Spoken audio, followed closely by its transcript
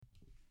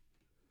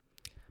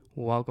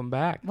Welcome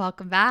back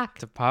Welcome back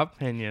to Pop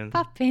Opinions.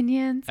 Pop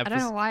Opinions. I don't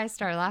know why I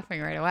started laughing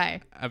right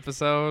away.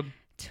 Episode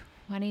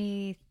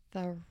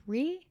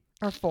 23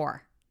 or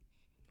 4?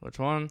 Which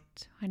one?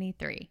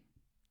 23.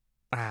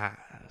 It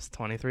was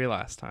 23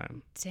 last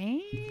time.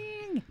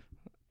 Dang.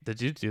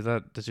 Did you do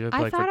that? Did you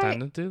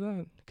pretend to do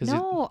that?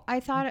 No,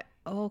 I thought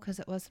because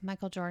it was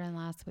Michael Jordan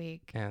last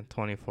week. Yeah,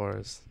 24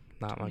 is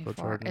not Michael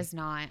Jordan. Is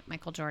not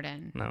Michael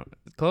Jordan. No,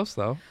 close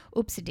though.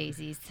 Oopsie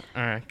daisies.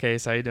 All right,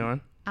 Case, how you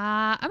doing?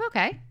 I'm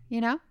okay.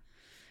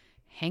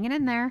 Hanging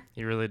in there.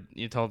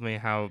 You told me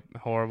how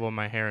horrible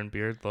my hair and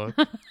beard look.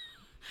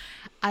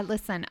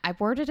 Listen, I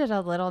worded it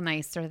a little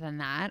nicer than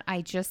that.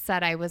 I just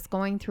said I was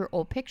going through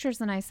old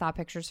pictures and I saw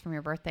pictures from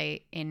your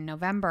birthday in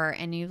November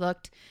and you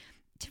looked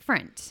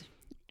different.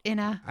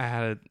 I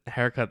had a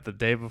haircut the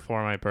day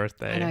before my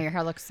birthday. I know your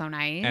hair looks so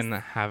nice. And I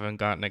haven't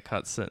gotten it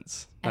cut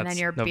since. And then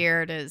your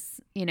beard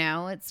is,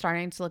 it's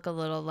starting to look a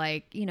little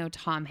like,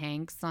 Tom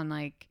Hanks on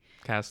like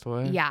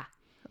Castaway. Yeah.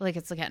 Like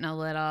it's getting a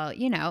little,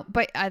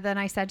 but then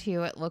I said to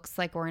you, it looks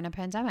like we're in a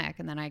pandemic.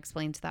 And then I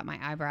explained that my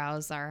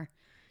eyebrows are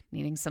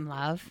needing some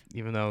love.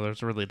 Even though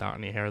there's really not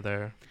any hair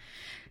there.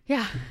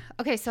 Yeah.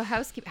 Okay. So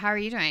how are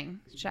you doing?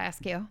 Should I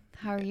ask you?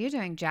 How are you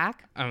doing,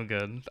 Jack? I'm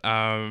good.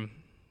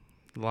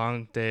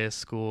 Long day of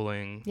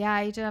schooling.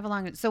 Yeah, you did have a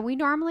long. So we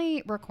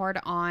normally record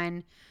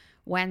on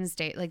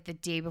Wednesday, like the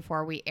day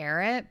before we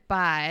air it,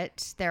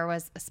 but there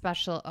was a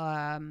special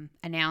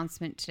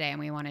announcement today and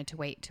we wanted to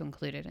wait to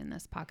include it in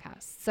this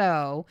podcast.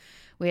 So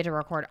we had to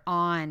record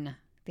on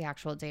the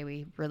actual day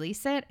we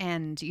release it,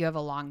 and you have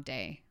a long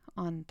day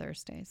on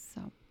Thursdays.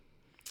 So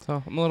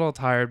I'm a little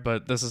tired,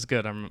 but this is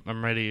good.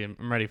 I'm ready.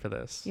 I'm ready for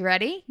this. You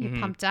ready? You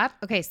pumped up?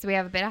 Okay, so we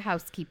have a bit of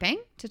housekeeping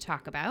to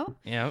talk about.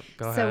 Yep,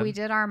 go ahead. So we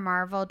did our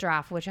Marvel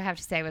draft, which I have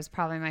to say was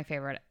probably my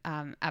favorite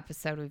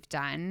episode we've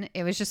done.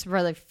 It was just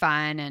really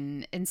fun,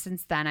 and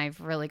since then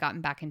I've really gotten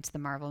back into the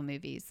Marvel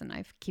movies, and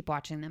I keep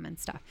watching them and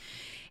stuff.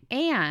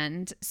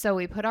 And so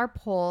we put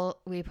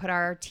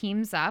our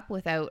teams up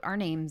without our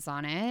names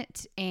on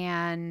it,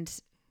 and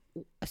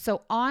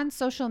so on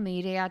social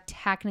media,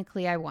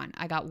 technically I won.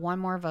 I got one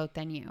more vote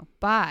than you,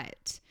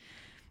 but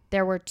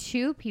there were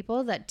 2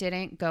 people that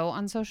didn't go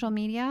on social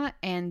media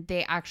and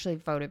they actually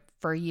voted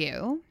for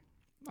you.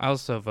 I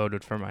also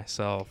voted for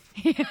myself.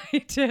 Yeah, you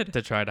did.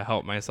 To try to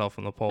help myself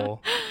in the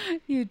poll.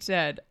 You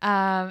did.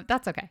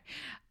 That's okay.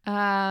 But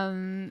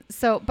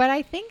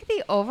I think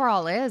the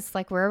overall is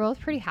like, we're both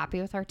pretty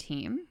happy with our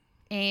team.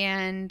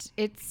 And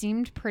it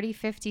seemed pretty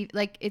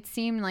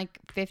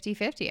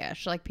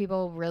 50-50-ish. Like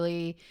people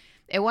really,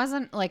 it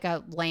wasn't like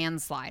a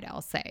landslide,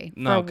 I'll say,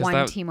 for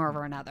one team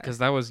over another. Because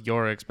that was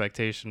your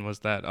expectation,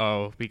 was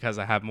that, because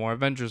I have more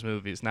Avengers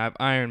movies and I have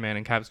Iron Man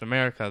and Captain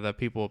America, that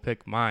people will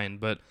pick mine.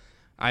 But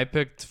I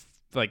picked,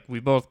 we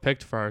both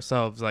picked for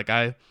ourselves.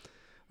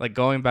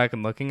 Going back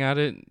and looking at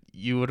it,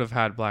 you would have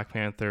had Black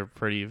Panther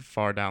pretty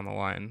far down the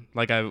line.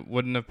 I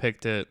wouldn't have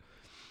picked it.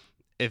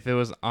 If it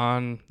was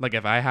on,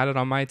 if I had it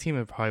on my team,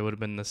 it probably would have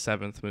been the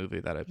 7th movie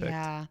that I picked.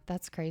 Yeah,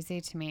 that's crazy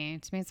to me.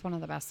 To me, it's one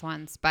of the best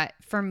ones. But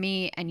for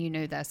me, and you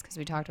knew this because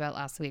we talked about it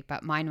last week,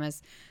 but mine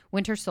was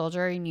Winter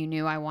Soldier, and you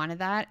knew I wanted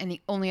that. And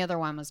the only other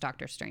one was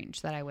Doctor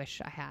Strange that I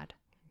wish I had.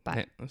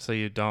 But so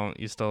you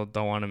still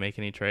don't want to make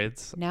any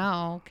trades?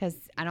 No, because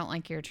I don't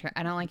like your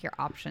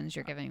options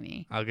you're giving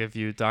me. I'll give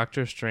you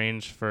Doctor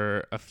Strange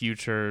for a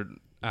future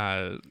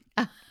draft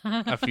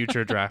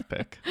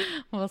pick.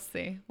 We'll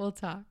see. We'll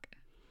talk.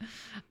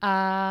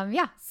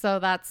 So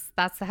that's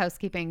the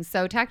housekeeping.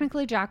 So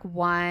technically Jack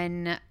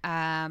won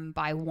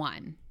by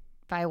one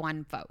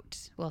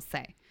vote, we'll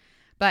say.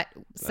 But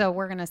so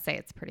we're gonna say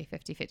it's pretty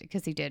 50-50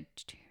 because he did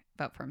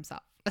vote for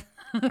himself.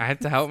 I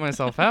had to help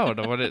myself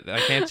out. I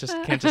can't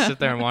just sit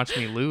there and watch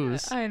me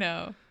lose. I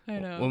know.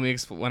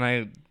 When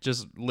I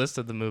just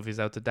listed the movies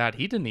out to Dad,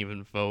 he didn't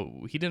even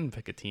vote. He didn't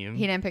pick a team.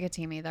 He didn't pick a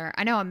team either.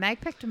 I know. And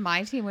Meg picked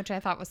my team, which I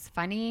thought was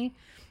funny,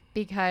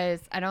 because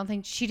I don't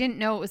think she didn't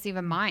know it was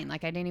even mine. I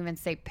didn't even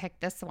say pick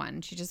this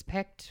one. She just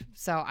picked.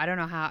 So I don't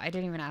know how. I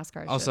didn't even ask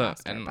her. Also,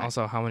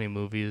 how many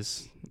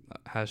movies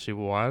has she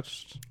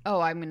watched?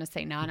 Oh, I'm gonna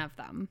say none of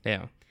them.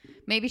 Yeah.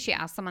 Maybe she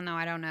asked someone though.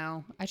 I don't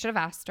know. I should have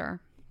asked her.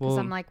 Because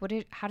I'm like,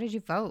 how did you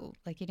vote?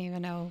 You didn't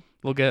even know.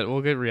 We'll get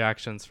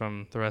reactions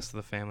from the rest of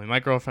the family. My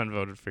girlfriend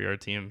voted for your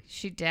team.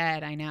 She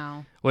did. I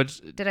know.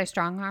 Did I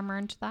strong arm her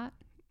into that?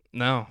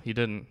 No, you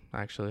didn't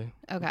actually.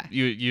 Okay.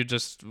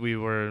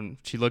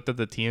 She looked at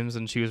the teams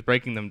and she was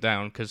breaking them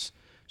down because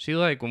she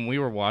when we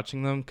were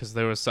watching them, because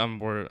there was some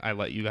where I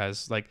let you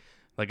guys like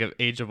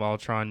Age of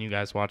Ultron, you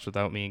guys watched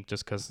without me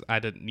just because I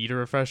didn't need a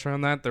refresher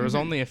on that. There was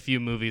only a few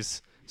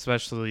movies,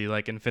 especially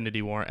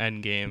Infinity War,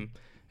 Endgame,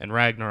 and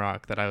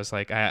Ragnarok, that I was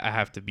I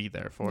have to be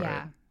there for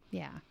it.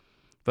 Yeah.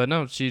 But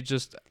no,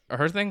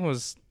 her thing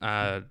was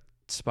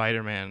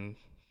Spider-Man,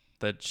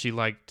 that she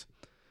liked.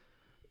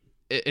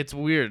 It's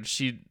weird.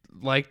 She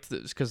liked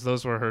because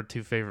those were her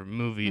 2 favorite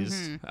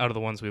movies out of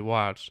the ones we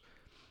watched.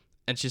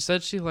 And she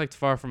said she liked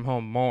Far From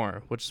Home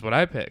more, which is what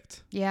I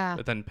picked. Yeah.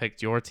 But then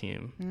picked your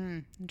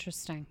team.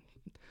 Interesting.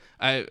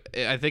 I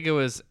think it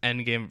was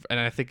Endgame, and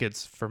I think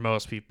it's for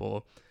most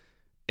people.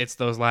 it's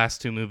those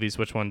last two movies.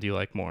 Which one do you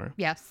like more?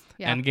 Yes.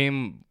 Yeah.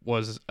 Endgame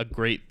was a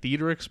great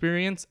theater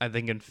experience. I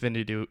think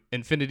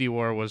Infinity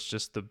War was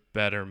just the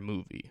better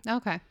movie.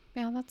 Okay.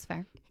 Yeah, that's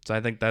fair. So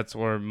I think that's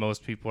where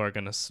most people are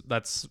gonna.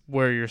 That's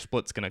where your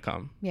split's gonna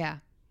come. Yeah.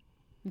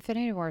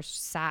 Infinity War is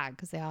sad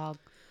because they all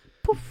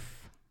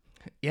poof.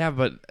 Yeah,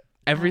 but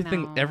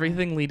know.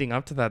 everything leading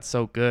up to that's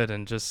so good,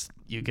 and just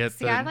you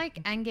get I like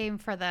Endgame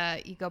for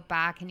you go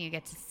back and you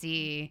get to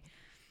see.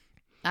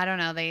 I don't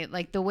know. They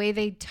like the way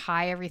they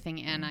tie everything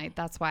in.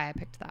 That's why I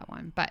picked that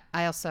one. But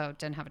I also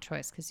didn't have a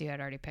choice because you had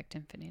already picked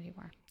Infinity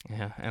War.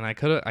 Yeah, and I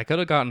could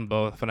have gotten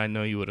both, but I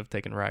know you would have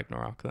taken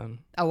Ragnarok then.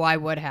 Oh, I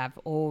would have.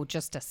 Oh,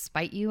 just to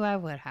spite you, I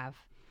would have.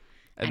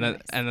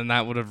 And then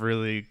that would have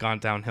really gone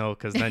downhill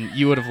because then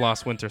you would have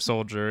lost Winter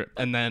Soldier,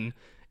 and then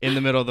in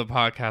the middle of the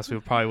podcast, we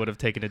probably would have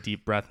taken a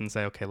deep breath and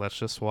say, okay, let's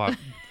just swap.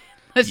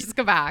 Let's just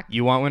go back.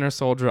 You want Winter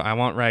Soldier, I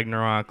want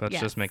Ragnarok. Let's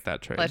just make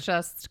that trade. Let's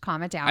just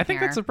calm it down. I think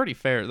that'd be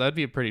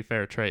a pretty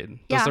fair trade.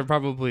 Yeah. Those are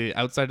probably,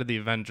 outside of the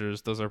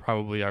Avengers, those are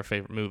probably our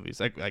favorite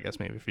movies. I guess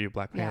maybe for you,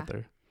 Black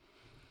Panther.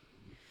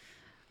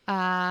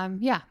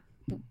 Yeah.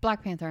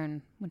 Black Panther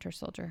and Winter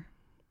Soldier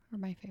are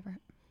my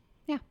favorite.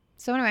 Yeah.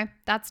 So anyway,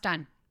 that's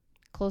done.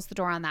 Close the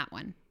door on that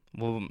one.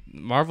 Well,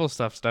 Marvel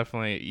stuff's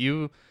definitely,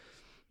 you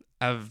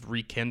have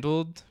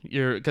rekindled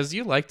because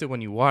you liked it when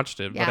you watched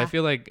it, but I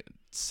feel like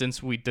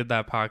since we did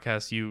that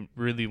podcast, you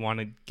really want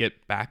to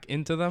get back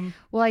into them.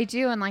 Well, I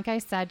do. And like I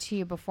said to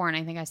you before, and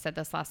I think I said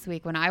this last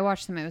week, when I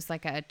watched them, it was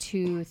like a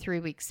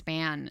 2-3 week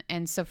span.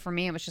 And so for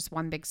me, it was just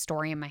one big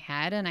story in my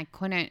head. And I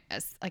couldn't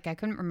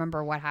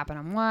remember what happened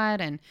on what.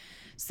 And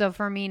so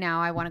for me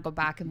now, I want to go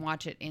back and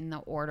watch it in the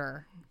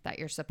order that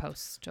you're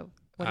supposed to.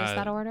 What is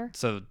that order?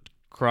 So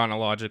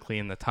chronologically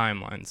in the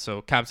timeline.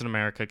 So Captain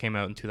America came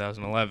out in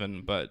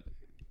 2011, but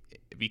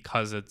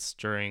because it's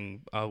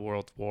during a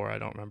world war, I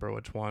don't remember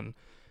which one,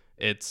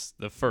 it's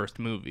the first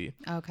movie.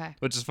 Okay.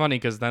 Which is funny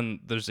because then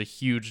there's a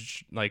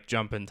huge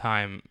jump in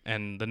time,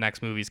 and the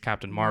next movie is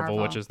Captain Marvel,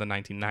 which is the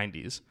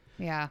 1990s.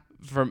 Yeah.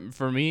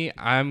 For me,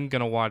 I'm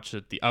gonna watch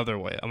it the other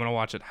way. I'm gonna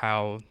watch it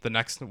how the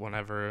next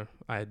whenever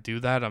I do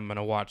that, I'm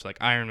gonna watch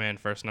Iron Man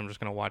first, and I'm just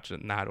gonna watch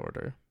it in that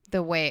order.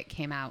 The way it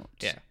came out.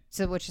 Yeah.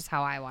 So which is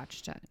how I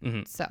watched it.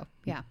 Mm-hmm. So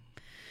yeah.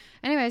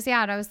 Anyways,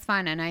 yeah, that was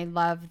fun, and I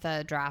love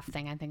the draft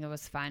thing. I think it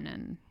was fun,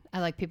 and I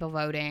like people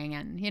voting,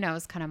 and it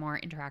was kind of more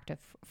interactive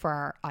for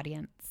our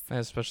audience. And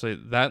especially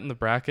that in the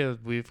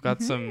bracket, we've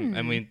got some,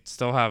 and we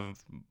still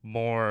have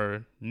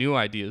more new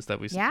ideas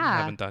that we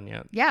haven't done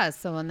yet. Yeah,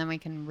 so and then we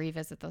can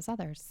revisit those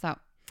others. So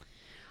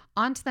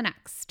on to the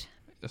next.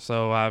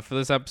 So for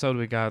this episode,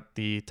 we got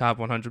the top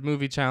 100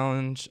 movie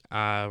challenge.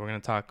 We're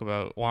going to talk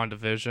about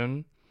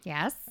WandaVision.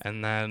 Yes.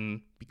 And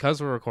then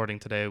because we're recording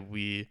today,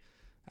 we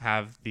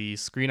have the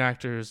Screen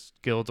Actors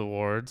Guild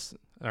Awards,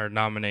 or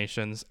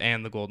nominations,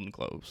 and the Golden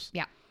Globes.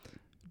 Yeah.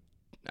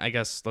 I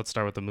guess let's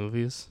start with the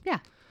movies. Yeah.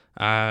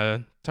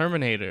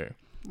 Terminator.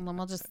 And then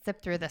we'll just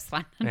zip through this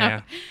one.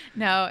 Yeah.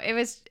 No, it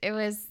was,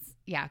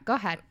 yeah, go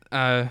ahead.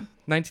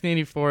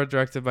 1984,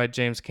 directed by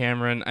James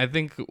Cameron. I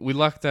think we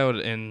lucked out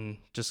in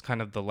just kind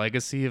of the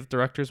legacy of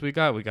directors we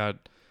got. We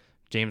got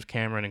James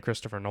Cameron and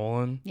Christopher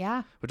Nolan.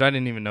 Yeah. Which I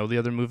didn't even know the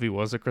other movie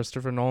was a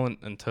Christopher Nolan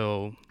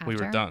until we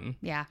were done.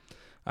 Yeah.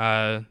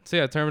 So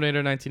yeah,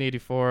 Terminator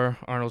 1984.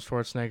 Arnold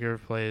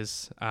Schwarzenegger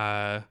plays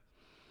a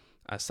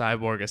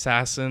cyborg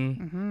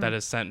assassin that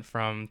is sent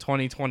from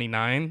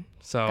 2029.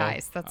 So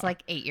guys, that's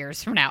 8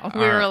 years from now. We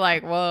were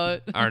like,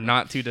 what? Our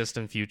not too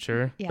distant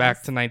future. Yes. Back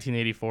to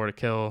 1984 to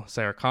kill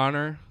Sarah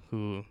Connor,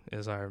 who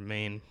is our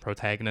main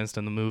protagonist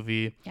in the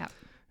movie. Yeah.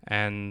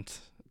 And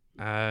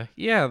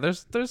yeah,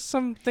 there's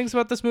some things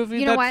about this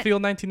movie that feel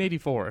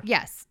 1984.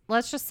 Yes.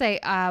 Let's just say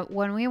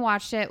when we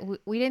watched it,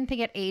 we didn't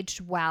think it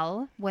aged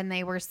well when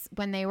they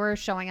were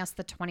showing us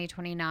the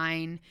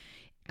 2029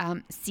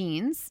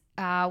 scenes.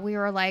 We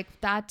were like,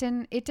 it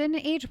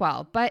didn't age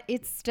well, but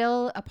it's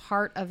still a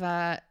part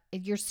of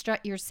you're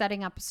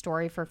setting up a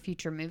story for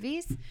future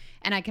movies,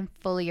 and I can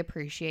fully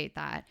appreciate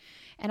that.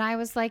 And I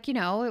was like, it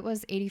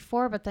was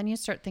 84, but then you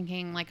start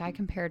thinking, I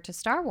compared to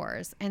Star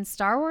Wars, and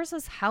Star Wars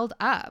is held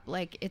up.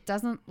 It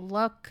doesn't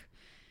look,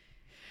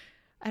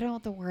 I don't know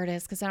what the word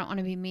is because I don't want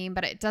to be mean,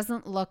 but it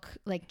doesn't look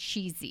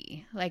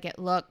cheesy. It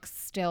looks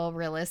still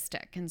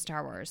realistic in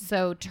Star Wars.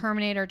 So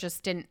Terminator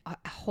just didn't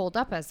hold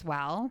up as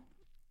well,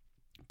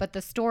 but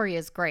the story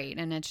is great.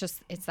 And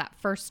it's that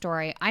first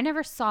story. I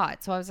never saw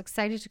it, so I was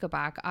excited to go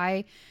back.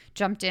 I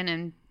jumped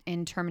in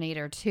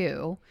Terminator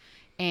 2.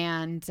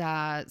 And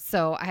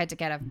so I had to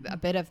get a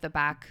bit of the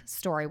back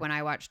story when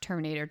I watched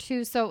Terminator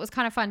 2. So it was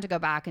kind of fun to go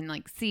back and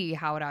see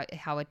how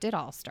it did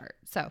all start.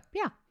 So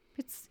yeah,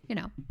 it's,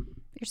 you're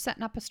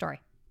setting up a story.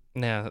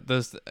 Yeah,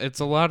 it's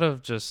a lot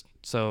of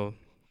so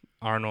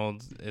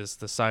Arnold is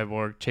the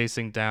cyborg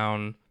chasing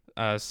down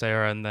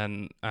Sarah, and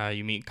then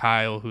you meet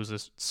Kyle, who's a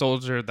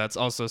soldier that's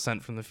also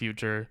sent from the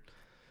future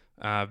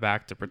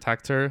back to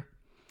protect her.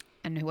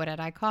 And what did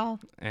I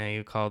call? And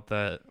you called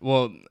that,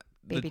 well,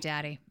 Baby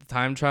daddy. The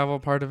time travel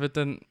part of it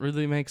didn't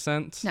really make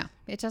sense. No,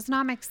 it does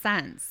not make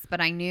sense. But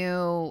I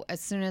knew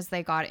as soon as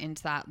they got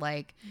into that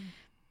like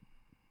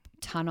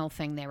tunnel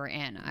thing they were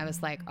in, I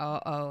was like,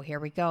 oh, here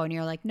we go. And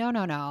you're like, no.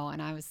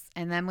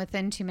 And then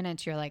within 2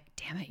 minutes, you're like,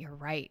 damn it, you're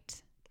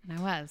right. And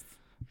I was.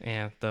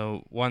 Yeah,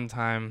 the one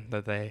time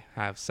that they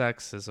have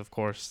sex is, of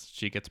course,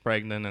 she gets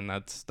pregnant, and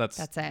that's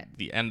it.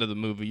 The end of the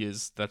movie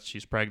is that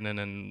she's pregnant,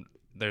 and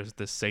there's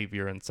this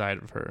savior inside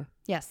of her.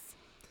 Yes.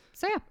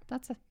 So yeah,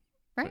 that's it.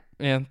 Right.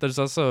 Yeah, there's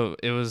also,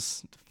 it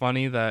was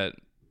funny that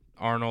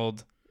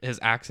Arnold, his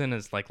accent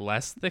is like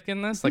less thick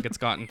in this, like it's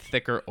gotten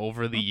thicker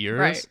over the years.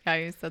 Right. Yeah,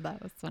 you said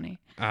that was funny.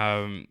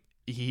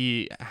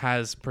 He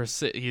has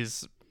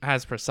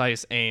has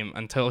precise aim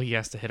until he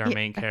has to hit our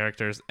main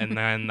characters, and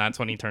then that's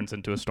when he turns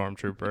into a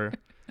stormtrooper.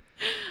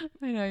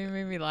 I know, you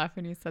made me laugh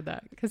when you said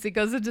that, because he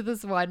goes into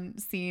this one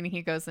scene,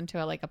 he goes into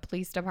a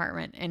police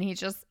department, and he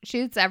just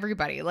shoots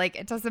everybody. Like,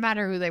 it doesn't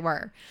matter who they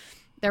were.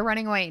 They're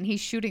running away, and he's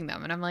shooting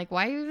them. And I'm like,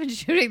 why are you even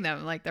shooting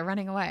them? Like, they're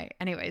running away.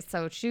 Anyway,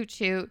 so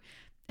shoot.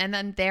 And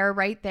then they're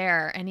right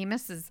there, and he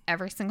misses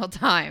every single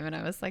time. And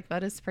I was like,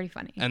 that is pretty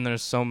funny. And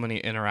there's so many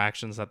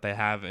interactions that they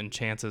have and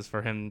chances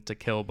for him to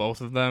kill both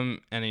of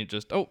them. And he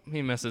just,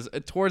 he misses.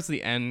 Towards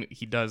the end,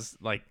 he does,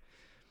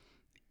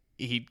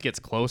 he gets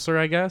closer,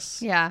 I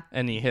guess. Yeah.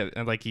 And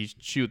he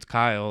shoots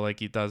Kyle,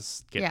 he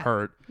does get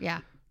hurt.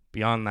 Yeah.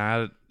 Beyond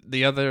that,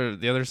 the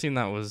other scene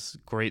that was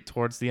great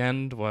towards the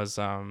end was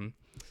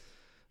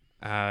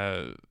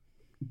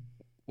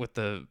with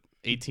the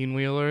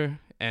 18-wheeler,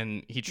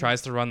 and he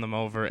tries to run them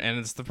over, and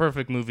it's the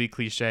perfect movie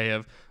cliche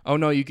of, oh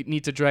no, you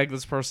need to drag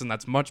this person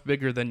that's much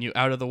bigger than you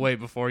out of the way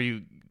before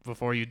you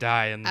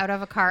die, and out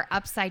of a car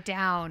upside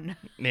down.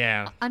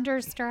 Yeah. Under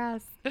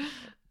stress.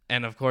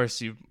 And of course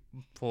you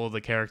pull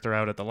the character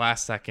out at the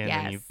last second,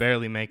 and you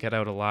barely make it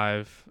out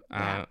alive.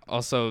 Yeah.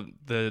 Also,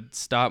 the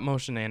stop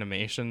motion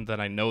animation that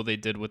I know they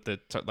did with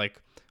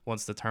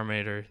once the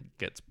Terminator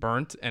gets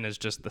burnt and is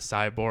just the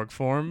cyborg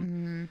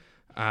form.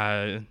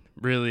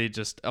 Really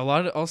just a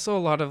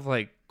lot of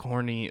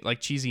corny,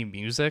 cheesy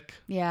music.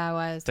 Yeah, it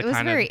was. It was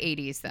very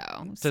 80s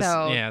though.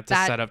 To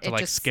set up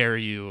to scare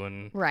you,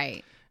 and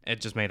right. It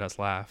just made us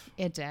laugh.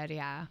 It did,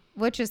 yeah.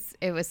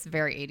 It was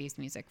very 80s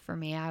music for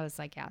me. I was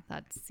like, yeah,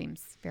 that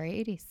seems very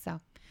 80s.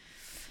 So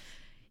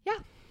yeah,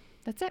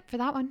 that's it for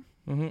that one.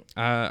 Mm-hmm.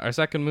 Our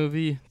second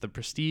movie, The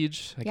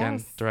Prestige,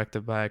 again,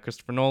 directed by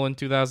Christopher Nolan,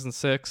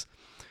 2006.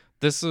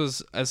 This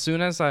was, as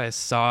soon as I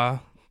saw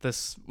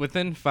this,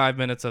 within 5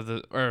 minutes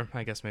or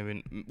I guess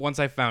maybe once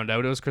I found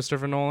out it was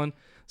Christopher Nolan,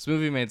 this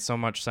movie made so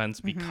much sense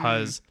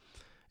because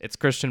it's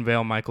Christian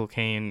Bale, Michael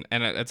Caine,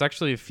 and it's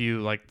actually a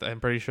few, I'm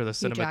pretty sure the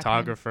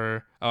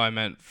cinematographer. I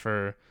meant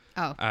for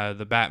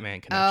the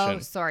Batman connection. Oh,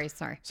 sorry.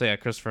 So yeah,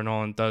 Christopher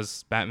Nolan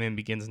does Batman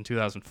Begins in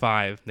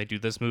 2005. They do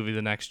this movie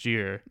the next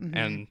year,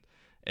 and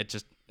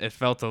it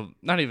felt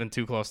not even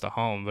too close to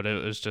home, but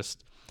it was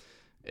just,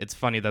 it's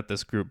funny that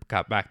this group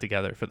got back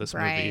together for this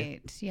movie.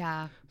 Right,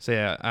 yeah. So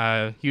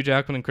yeah, Hugh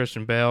Jackman and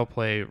Christian Bale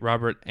play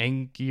Robert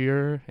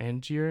Angier?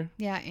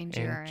 Yeah,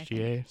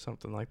 Angier,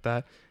 something like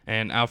that.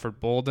 And Alfred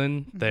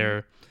Bolden.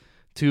 They're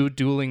two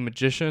dueling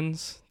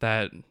magicians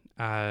that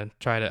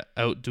try to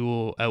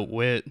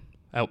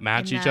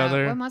outmatch each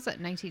other. When was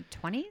it,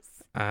 1920s?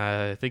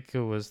 I think it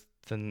was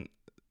the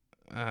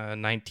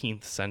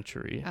 19th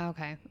century. Oh,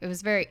 okay. It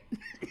was very,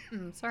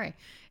 it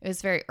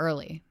was very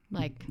early,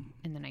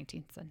 in the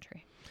 19th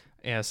century.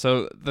 Yeah,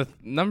 so the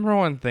number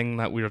one thing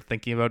that we were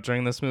thinking about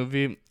during this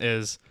movie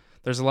is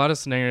there's a lot of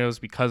scenarios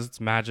because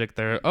it's magic.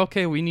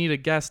 We need a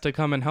guest to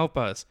come and help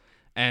us.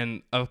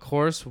 And of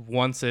course,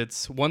 once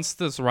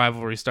this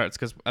rivalry starts,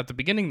 because at the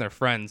beginning they're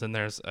friends and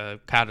there's a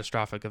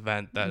catastrophic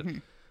event that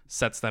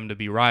sets them to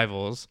be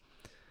rivals.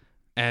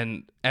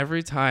 And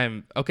every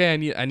time, I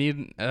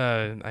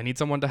need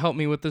someone to help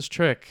me with this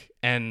trick.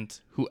 And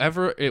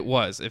whoever it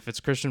was, if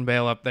it's Christian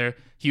Bale up there,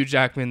 Hugh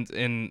Jackman's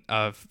in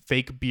a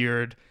fake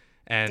beard,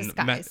 and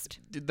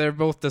they're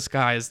both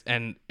disguised,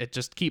 and it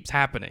just keeps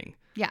happening.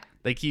 Yeah,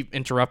 they keep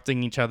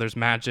interrupting each other's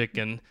magic,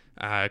 and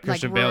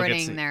Christian Bale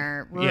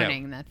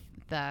ruining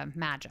the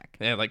magic.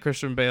 Yeah,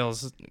 Christian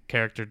Bale's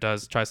character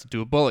tries to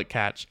do a bullet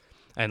catch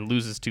and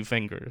loses 2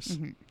 fingers,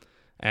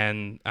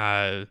 and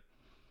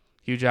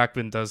Hugh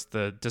Jackman does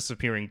the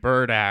disappearing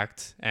bird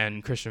act,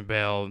 and Christian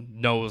Bale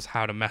knows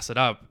how to mess it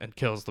up and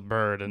kills the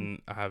bird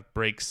and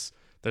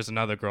there's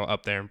another girl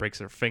up there and breaks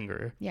her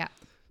finger. Yeah.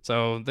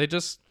 So they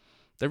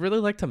really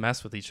like to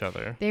mess with each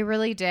other. They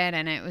really did,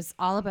 and it was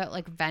all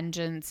about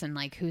vengeance and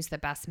who's the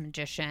best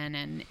magician,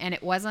 and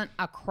it wasn't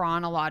a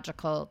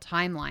chronological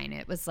timeline.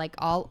 It was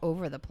all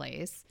over the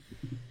place.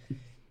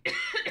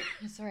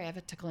 Sorry, I have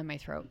a tickle in my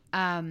throat.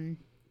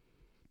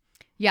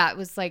 Yeah, it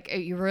was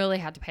you really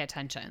had to pay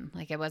attention.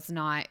 It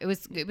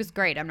was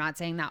great. I'm not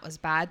saying that was a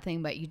bad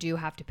thing, but you do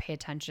have to pay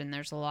attention.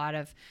 There's a lot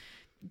of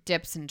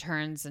dips and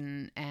turns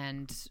and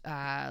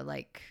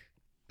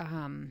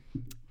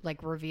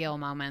like reveal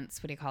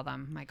moments. What do you call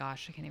them? My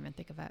gosh, I can't even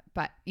think of it.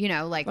 But you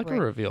know, like a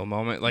reveal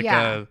moment, like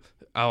Yeah.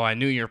 oh, I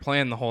knew your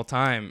plan the whole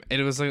time.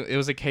 It was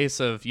a case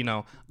of, you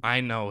know, I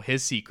know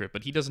his secret,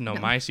 but he doesn't know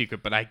my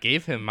secret, but I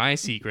gave him my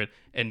secret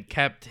and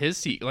kept his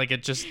secret. Like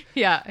it just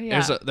yeah.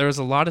 there's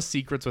a lot of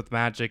secrets with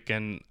magic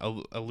and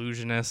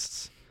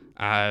illusionists.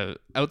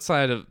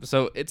 Outside of,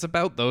 so it's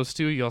about those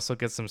two. You also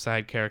get some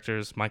side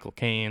characters. Michael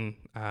Caine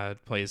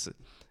plays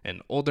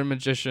an older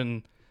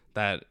magician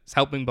that is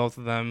helping both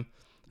of them.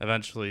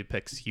 Eventually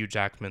picks Hugh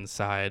Jackman's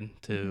side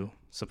to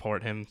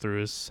support him through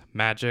his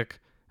magic.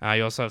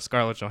 You also have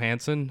Scarlett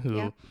Johansson,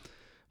 who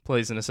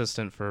plays an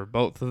assistant for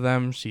both of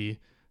them. She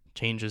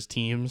changes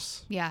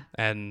teams. Yeah.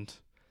 And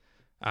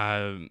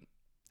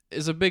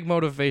is a big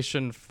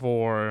motivation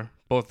for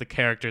both the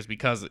characters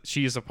because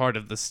she is a part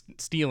of the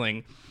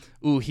stealing.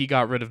 Ooh, he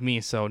got rid of me,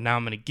 so now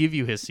I'm going to give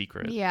you his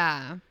secret.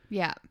 Yeah.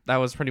 Yeah. That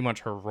was pretty much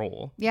her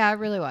role. Yeah, it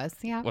really was.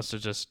 Yeah. Was to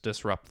just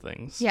disrupt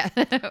things. Yeah,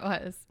 it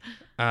was.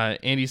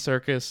 Andy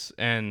Serkis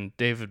and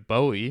David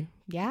Bowie.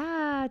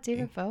 Yeah,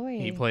 David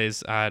Bowie. He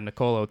plays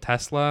Nikola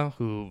Tesla,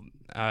 who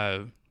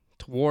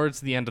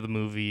towards the end of the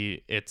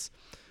movie, it's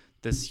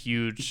this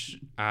huge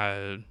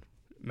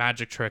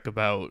magic trick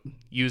about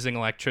using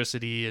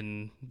electricity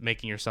and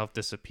making yourself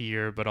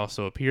disappear, but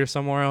also appear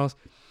somewhere else.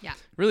 Yeah.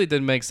 Really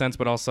didn't make sense,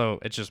 but also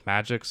it's just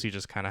magic, so you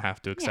just kind of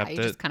have to accept you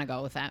it. just kind of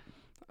go with that.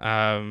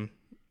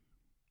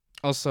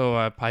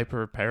 Also,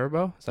 Piper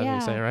Perabo, is that how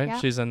you say it, right? Yeah.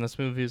 She's in this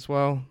movie as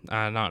well.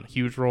 Not a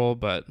huge role,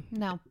 but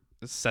No,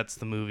 it sets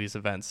the movie's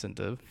events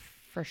into...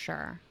 for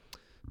sure.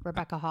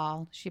 Rebecca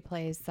Hall, she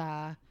plays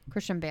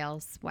Christian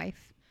Bale's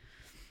wife.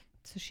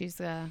 So she's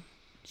a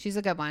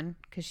good one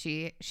because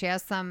she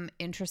has some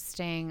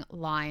interesting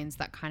lines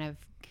that kind of,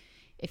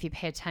 if you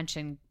pay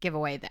attention, give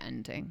away the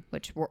ending,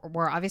 which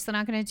we're obviously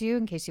not going to do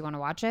in case you want to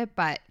watch it,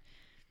 but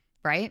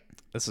right?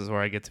 This is where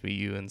I get to be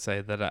you and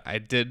say that I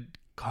did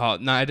call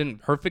it. No, I didn't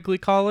perfectly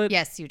call it.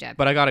 Yes, you did.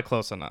 But I got it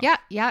close enough.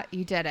 Yeah,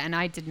 you did. And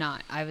I did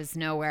not. I was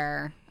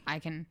nowhere. I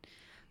can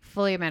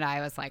fully admit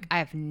I was like, I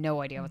have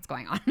no idea what's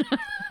going on.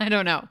 I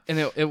don't know. And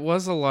it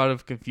was a lot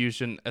of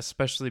confusion,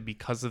 especially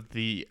because of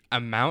the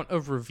amount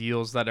of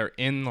reveals that are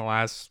in the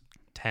last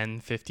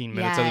 10, 15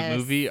 minutes of the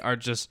movie are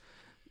just,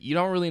 you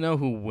don't really know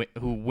who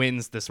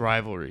wins this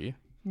rivalry.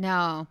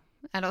 No,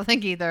 I don't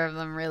think either of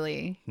them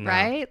really, No,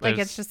 right? Like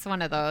it's just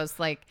one of those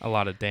like. A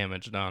lot of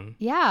damage done.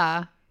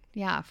 Yeah,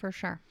 for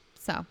sure.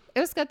 So it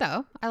was good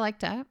though. I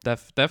liked it.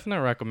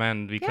 Definitely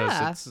recommend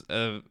because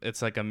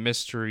it's like a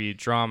mystery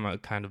drama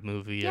kind of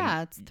movie. Yeah,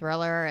 and it's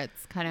thriller.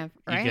 It's kind of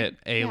right. You get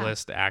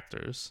A-list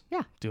actors.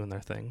 Yeah. Doing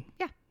their thing.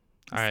 Yeah.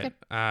 All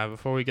right.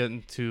 Before we get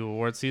into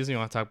award season, you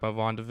want to talk about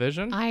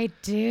WandaVision? I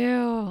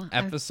do.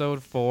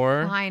 Episode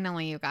 4.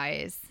 Finally, you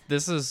guys.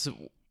 This is,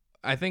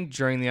 I think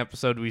during the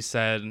episode we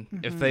said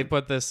if they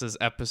put this as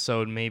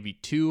episode maybe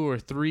 2 or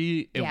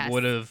 3, it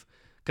would have.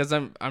 Because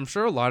I'm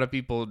sure a lot of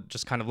people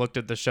just kind of looked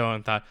at the show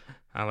and thought,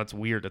 oh, that's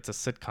weird. It's a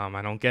sitcom.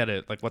 I don't get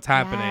it. Like, what's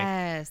happening?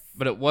 Yes.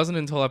 But it wasn't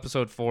until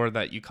episode 4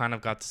 that you kind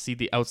of got to see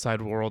the outside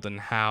world and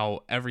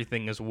how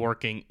everything is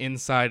working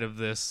inside of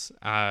this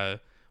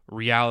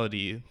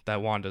reality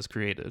that Wanda's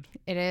created.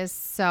 It is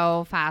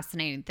so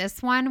fascinating.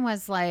 This one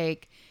was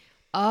like,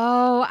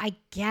 oh, I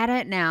get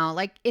it now.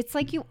 Like, it's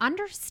like you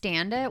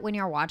understand it when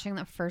you're watching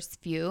the first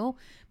few,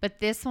 but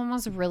this one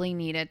was really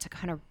needed to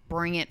kind of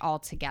bring it all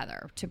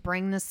together, to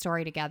bring the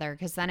story together.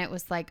 Because then it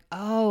was like,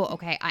 oh,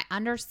 okay, I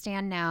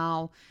understand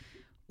now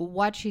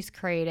what she's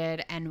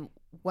created and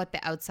what the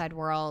outside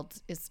world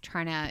is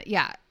trying to,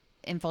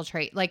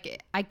 infiltrate.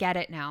 Like, I get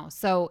it now.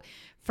 So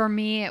for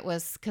me, it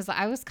was because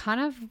I was kind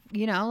of,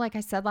 like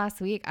I said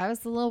last week, I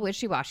was a little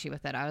wishy-washy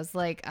with it. I was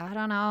like, I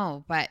don't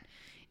know, but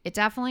it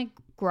definitely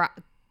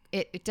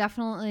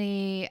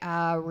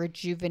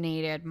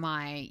rejuvenated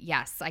my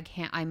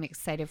I'm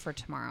excited for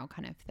tomorrow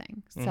kind of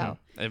thing. So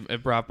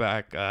it brought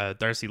back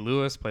Darcy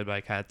Lewis, played by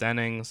Kat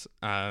Dennings.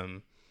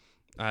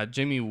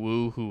 Jimmy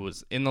Woo, who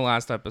was in the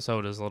last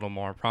episode, is a little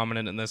more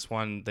prominent in this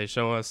one. They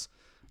show us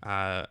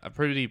a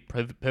pretty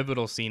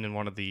pivotal scene in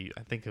one of I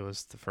think it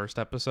was the first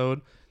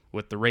episode,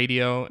 with the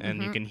radio,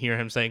 and you can hear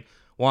him saying,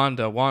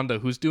 Wanda,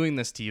 who's doing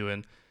this to you?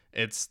 And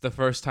it's the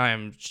first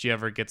time she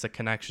ever gets a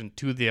connection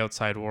to the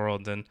outside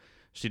world, and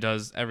she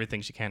does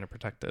everything she can to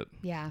protect it.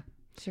 Yeah,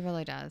 she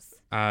really does.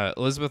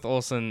 Elizabeth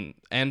Olsen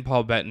and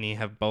Paul Bettany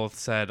have both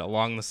said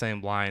along the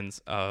same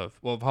lines of,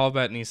 well, Paul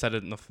Bettany said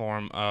it in the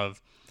form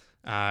of,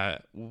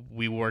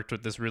 we worked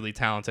with this really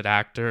talented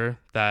actor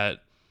that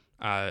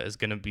is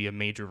going to be a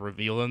major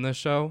reveal in this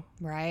show.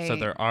 Right. So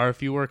there are a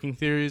few working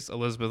theories.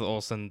 Elizabeth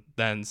Olsen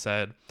then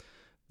said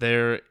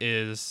there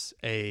is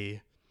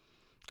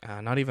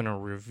not even a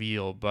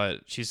reveal,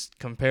 but she's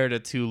compared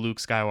it to Luke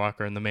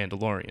Skywalker in The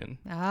Mandalorian.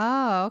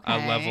 Oh,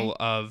 okay. A level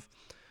of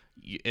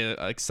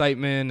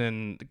excitement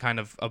and kind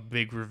of a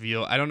big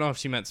reveal. I don't know if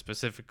she meant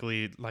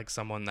specifically like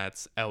someone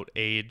that's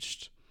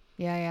out-aged.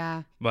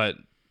 Yeah. But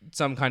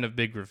some kind of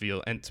big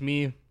reveal. And to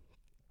me,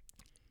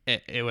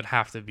 it would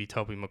have to be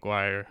Tobey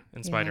Maguire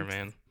in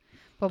Spider-Man.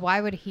 But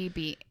why would he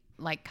be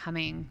like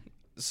coming?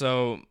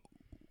 So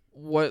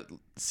what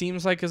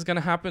seems like is going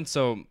to happen.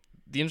 So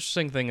the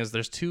interesting thing is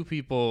there's two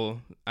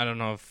people, I don't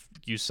know if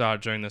you saw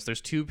during this,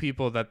 there's two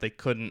people that they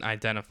couldn't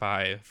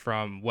identify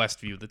from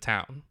Westview, the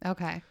town.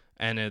 Okay.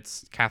 And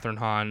it's Catherine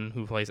Hahn,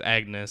 who plays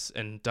Agnes,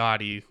 and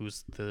Dottie,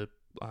 who's the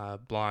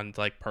blonde,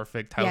 like,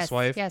 perfect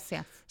housewife. Yes.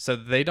 So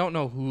they don't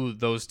know who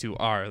those two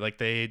are. Like,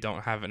 they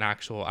don't have an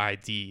actual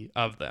ID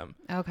of them.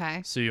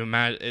 Okay. So you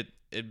imagine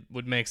it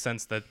would make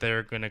sense that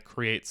they're going to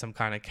create some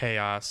kind of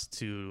chaos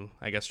to,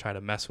 I guess, try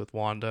to mess with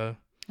Wanda.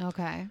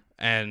 Okay.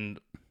 And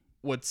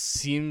what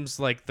seems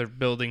like they're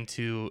building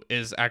to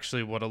is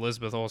actually what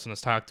Elizabeth Olsen has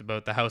talked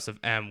about, the House of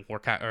M, where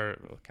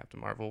Captain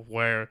Marvel,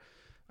 where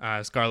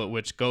Scarlet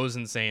Witch goes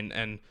insane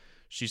and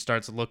she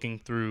starts looking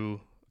through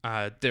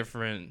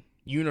different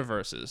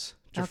universes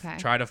to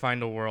try to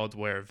find a world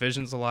where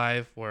Vision's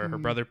alive, where her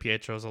brother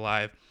Pietro's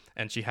alive,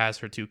 and she has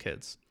her two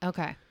kids.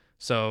 Okay.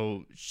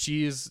 So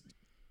she's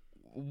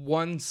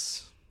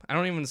I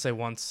don't even say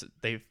once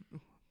they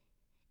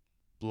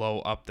blow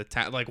up the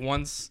town, like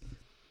once,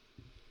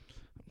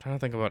 I'm trying to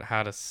think about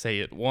how to say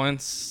it.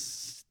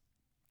 Once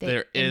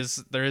there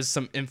is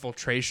some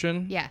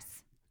infiltration. Yes.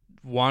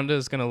 Wanda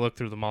is going to look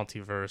through the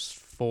multiverse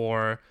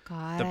for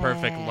the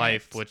perfect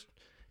life, which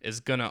is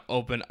going to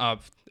open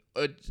up.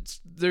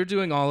 They're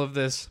doing all of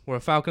this where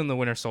Falcon and the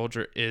Winter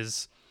Soldier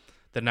is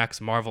the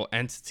next Marvel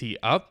entity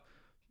up,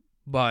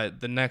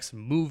 but the next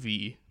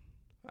movie,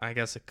 I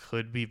guess it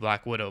could be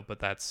Black Widow, but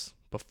that's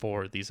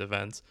before these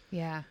events.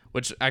 Yeah.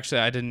 Which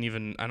actually I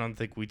don't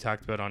think we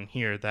talked about on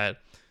here, that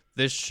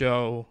this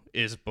show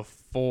is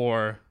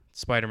before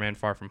Spider-Man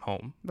Far From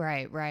Home.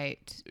 Right.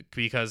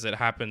 Because it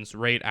happens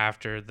right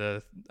after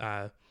the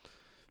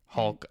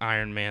Hulk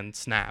Iron Man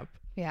snap.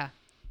 Yeah.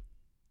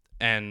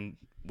 And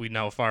we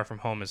know Far From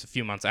Home is a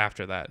few months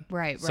after that.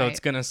 Right. So it's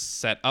going to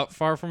set up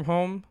Far From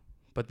Home,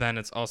 but then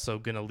it's also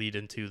going to lead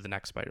into the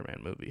next Spider-Man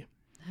movie.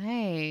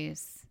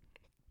 Nice.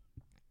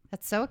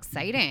 That's so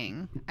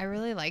exciting. I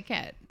really like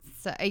it.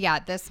 So yeah,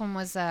 this one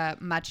was a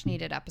much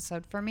needed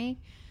episode for me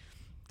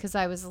because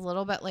I was a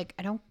little bit like,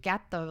 I don't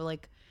get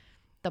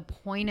the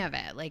point of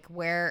it. Like,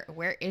 where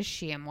is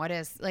she and what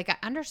is, like, I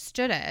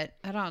understood it.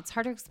 I don't know. It's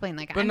hard to explain.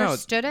 Like, I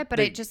understood it, but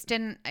it just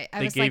didn't,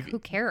 I was like, who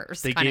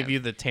cares? They gave you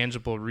the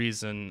tangible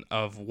reason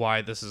of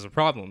why this is a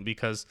problem,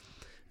 because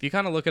if you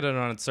kind of look at it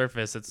on its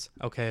surface, it's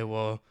okay,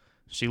 well,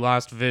 she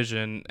lost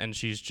Vision and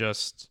she's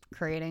just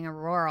creating a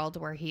world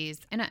where he's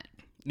in it.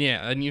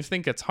 Yeah, and you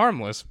think it's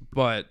harmless,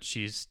 but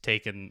she's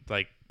taken,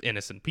 like,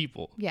 innocent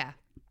people. Yeah.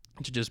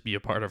 To just be a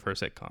part of her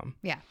sitcom.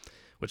 Yeah.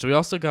 Which we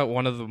also got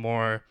one of the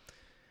more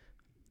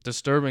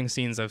disturbing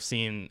scenes I've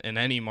seen in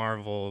any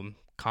Marvel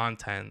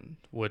content,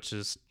 which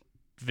is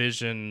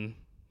Vision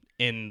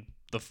in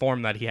the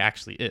form that he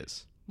actually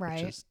is.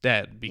 Right. Which is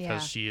dead,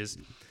 because she is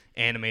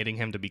animating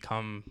him to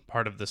become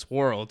part of this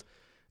world.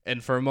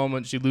 And for a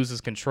moment, she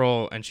loses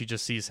control, and she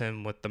just sees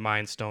him with the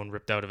Mind Stone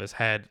ripped out of his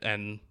head,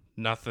 and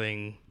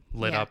nothing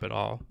lit up at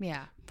all.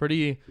 Yeah.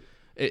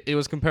 It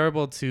was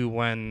comparable to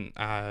when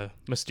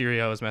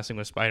Mysterio is messing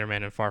with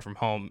Spider-Man in Far From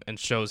Home and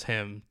shows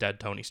him dead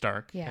Tony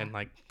Stark and,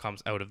 like,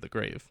 comes out of the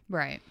grave.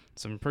 Right.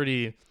 Some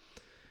pretty...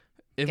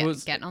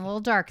 was getting a little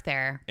dark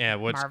there. Yeah,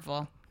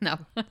 Marvel. No.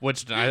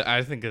 Which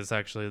I think is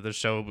actually, the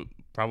show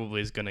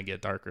probably is going to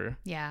get darker.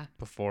 Yeah.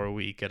 Before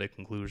we get a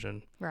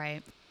conclusion.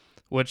 Right.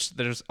 Which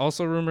there's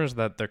also rumors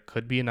that there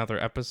could be another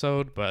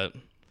episode, but...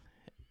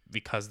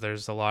 because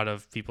there's a lot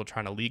of people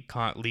trying to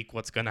leak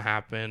what's going to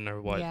happen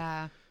or what.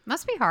 Yeah.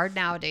 Must be hard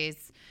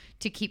nowadays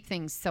to keep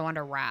things so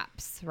under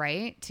wraps,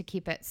 right? To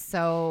keep it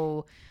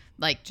so,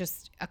 like,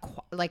 just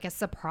like a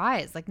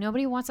surprise. Like,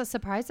 nobody wants a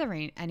surprise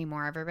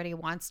anymore. Everybody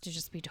wants to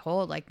just be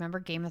told. Like, remember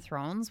Game of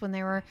Thrones when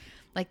they were,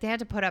 like, they had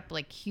to put up,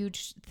 like,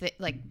 huge,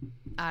 like,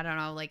 I don't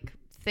know, like,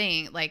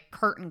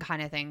 curtain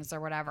kind of things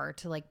or whatever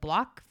to, like,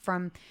 block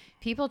from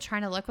people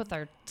trying to look with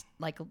their,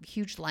 like,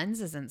 huge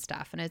lenses and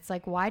stuff. And it's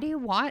like, why do you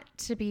want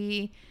to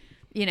be,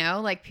 you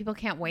know, like, people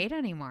can't wait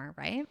anymore,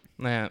 right?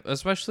 Yeah,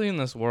 especially in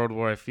this world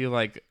where I feel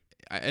like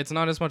it's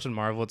not as much in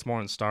Marvel, it's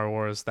more in Star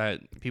Wars, that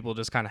people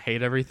just kind of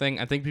hate everything.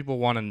 I think people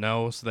want to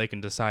know so they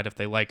can decide if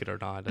they like it or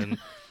not, and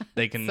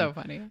they can so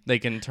funny. They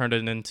can turn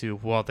it into,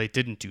 well, they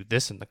didn't do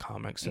this in the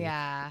comics,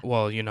 and,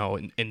 well, you know,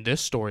 in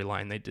this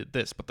storyline they did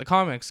this, but the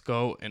comics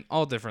go in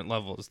all different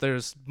levels.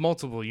 There's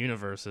multiple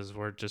universes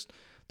where just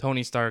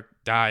Tony Stark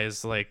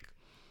dies, like,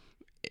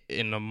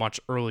 in a much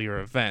earlier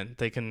event.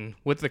 They can,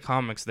 with the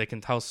comics, they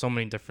can tell so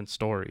many different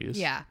stories.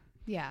 Yeah.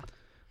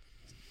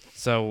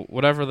 So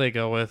whatever they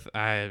go with,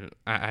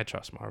 I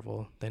trust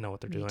Marvel. They know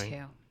what they're doing.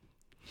 Me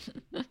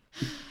too.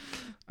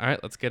 All right,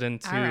 let's get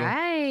into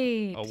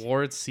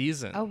award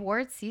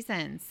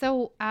season.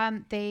 So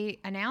they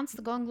announced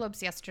the Golden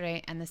Globes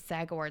yesterday and the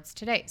SAG Awards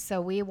today. So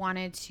we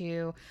wanted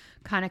to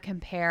kind of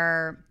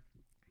compare,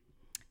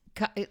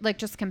 like,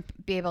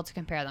 be able to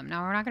compare them.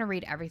 Now, we're not going to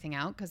read everything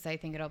out because I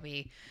think it'll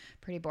be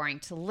pretty boring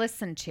to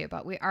listen to,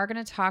 but we are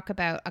going to talk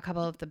about a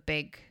couple of the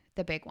big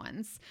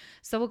ones.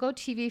 So we'll go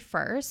TV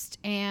first,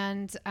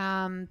 and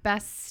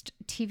best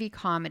TV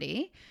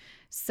comedy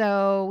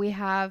So we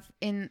have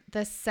in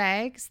the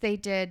SEGs, they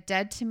did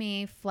Dead to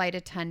Me, Flight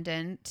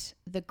Attendant,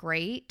 The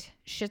Great,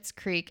 Schitt's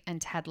Creek, and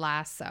Ted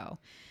Lasso.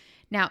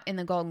 Now, in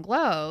the Golden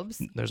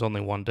Globes, There's only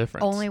one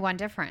difference. only one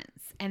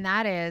difference. And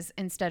that is,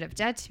 instead of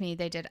Dead to Me,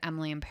 they did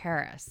Emily in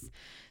Paris.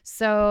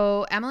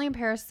 So Emily in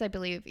Paris, I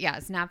believe,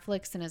 is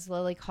Netflix and is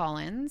Lily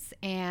Collins.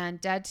 And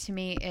Dead to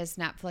Me is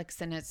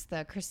Netflix and it's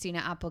the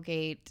Christina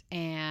Applegate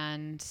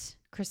and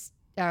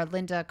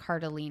Linda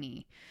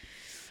Cardellini.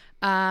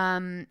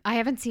 I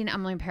haven't seen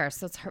Emily in Paris,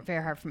 so it's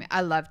very hard for me.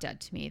 I love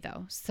Dead to Me,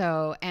 though.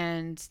 So,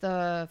 and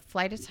the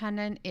Flight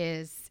Attendant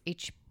is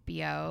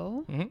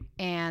HBO,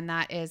 and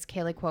that is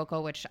Kaylee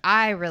Cuoco, which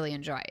I really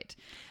enjoyed.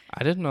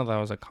 I didn't know that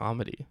was a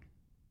comedy.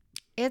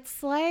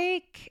 It's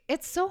like,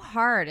 it's so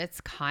hard. It's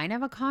kind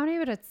of a comedy,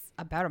 but it's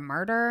about a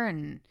murder,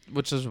 and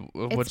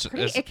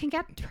it can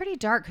get pretty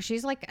dark because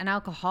she's like an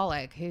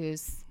alcoholic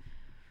who's,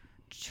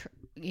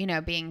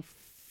 being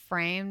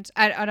framed.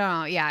 I don't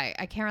know. Yeah,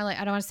 I can't really.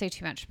 I don't want to say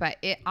too much, but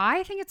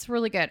I think it's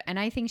really good, and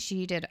I think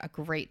she did a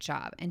great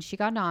job, and she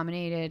got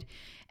nominated.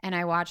 And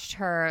I watched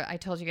her. I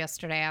told you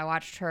yesterday. I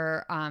watched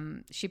her.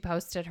 She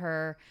posted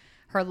her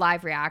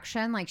live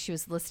reaction, like she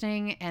was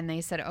listening, and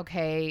they said,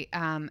 "Okay,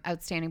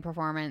 outstanding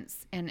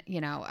performance," and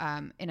in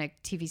a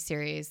TV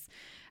series,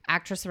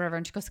 actress or whatever.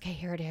 And she goes, "Okay,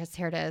 here it is."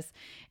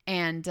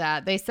 And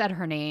they said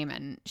her name,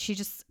 and she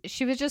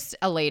was just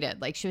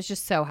elated, like she was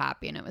just so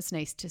happy, and it was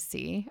nice to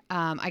see.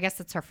 I guess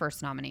it's her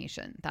first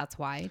nomination. That's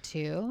why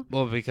too.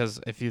 Well,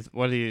 because if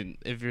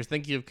you're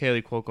thinking of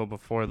Kaylee Cuoco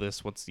before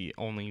this, what's the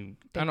only?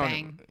 Big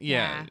Bang.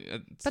 Yeah.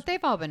 But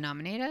they've all been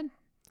nominated.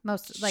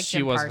 Most, like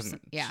Jim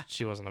Parsons. Yeah.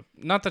 She wasn't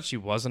not that she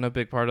wasn't a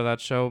big part of that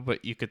show,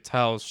 but you could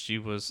tell she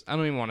was. I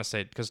don't even want to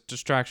say it because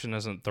distraction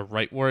isn't the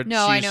right word.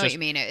 No, I know what you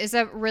mean. Is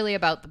it really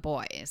about the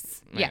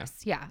boys? Yeah.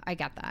 Yes. Yeah, I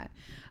get that.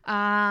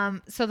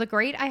 So The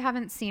Great I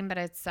haven't seen, but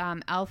it's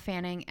Elle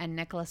Fanning and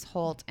Nicholas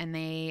Hoult, and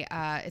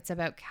it's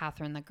about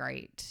Catherine the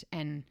Great,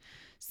 and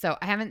so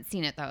I haven't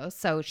seen it though.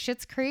 So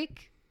Schitt's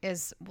Creek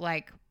is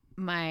like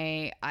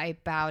I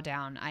bow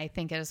down. I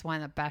think it is one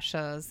of the best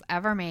shows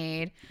ever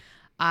made.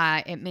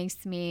 It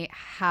makes me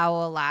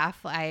howl,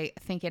 laugh. I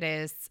think it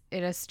is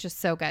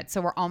just so good.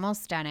 So we're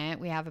almost done it.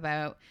 We have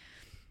about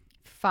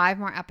 5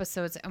 more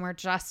episodes and we're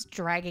just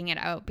dragging it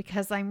out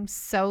because I'm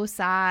so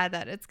sad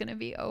that it's going to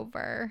be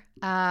over.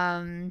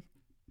 And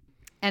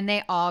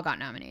they all got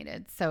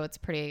nominated. So it's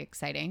pretty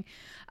exciting.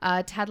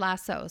 Ted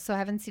Lasso. So I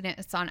haven't seen it.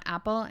 It's on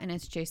Apple and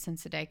it's Jason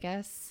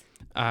Sudeikis.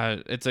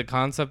 It's a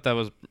concept that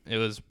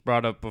was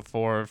brought up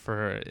before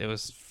for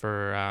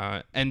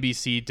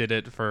NBC did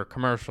it for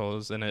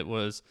commercials, and it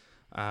was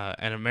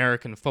an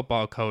American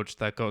football coach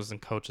that goes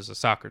and coaches a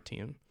soccer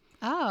team.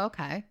 Oh,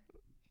 okay.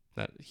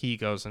 That he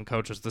goes and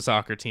coaches the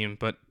soccer team,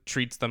 but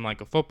treats them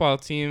like a football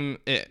team.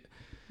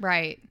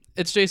 Right.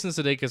 It's Jason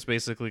Sudeikis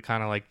basically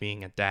kind of like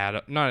being a dad.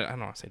 I don't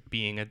want to say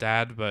being a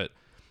dad, but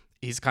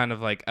he's kind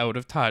of like out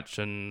of touch,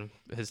 and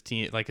his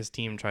team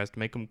tries to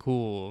make him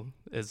cool.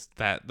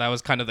 That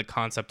was kind of the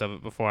concept of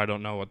it before. I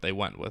don't know what they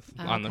went with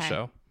on the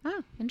show.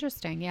 Oh,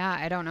 interesting. Yeah,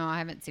 I don't know. I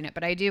haven't seen it,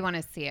 but I do want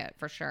to see it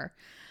for sure.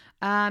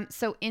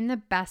 So in the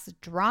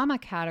best drama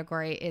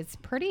category is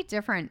pretty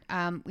different.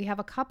 We have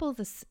a couple of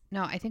this.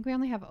 No, I think we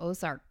only have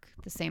Ozark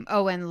the same.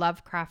 Oh, and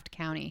Lovecraft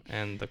County.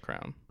 And The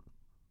Crown.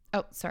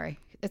 Oh, sorry.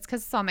 It's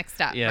because it's all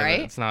mixed up, yeah,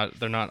 right?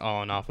 They're not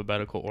all in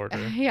alphabetical order.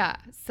 Yeah.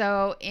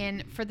 So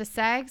for the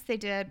SAGs, they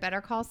did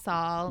Better Call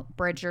Saul,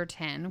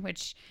 Bridgerton,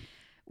 which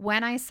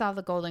when I saw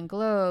the Golden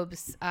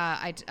Globes,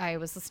 I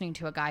was listening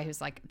to a guy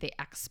who's like the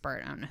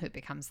expert. I don't know who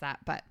becomes that,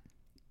 but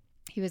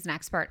he was an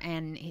expert.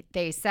 And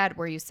they said,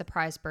 were you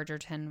surprised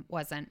Bridgerton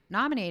wasn't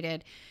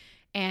nominated?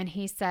 And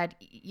he said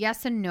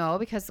yes and no,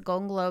 because the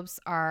Golden Globes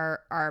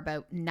are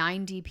about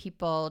 90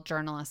 people,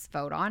 journalists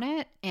vote on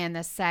it. And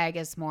the SAG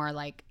is more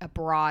like a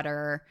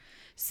broader.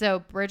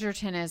 So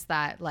Bridgerton is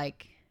that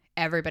like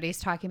everybody's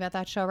talking about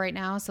that show right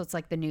now. So it's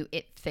like the new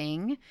it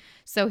thing.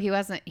 So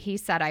he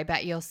said, I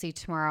bet you'll see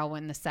tomorrow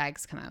when the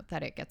SAGs come out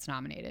that it gets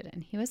nominated.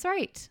 And he was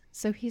right.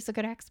 So he's a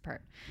good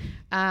expert.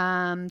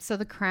 So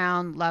The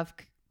Crown,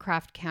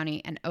 Lovecraft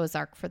County, and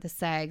Ozark for the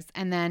SAGs.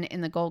 And then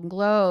in the Golden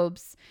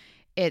Globes,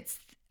 it's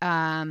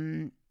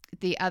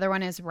the other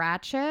one is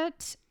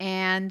Ratchet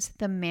and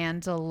The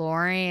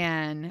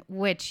Mandalorian,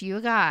 which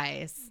you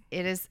guys,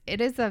 it is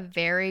a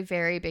very,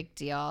 very big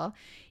deal.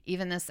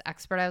 Even this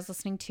expert I was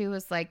listening to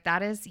was like,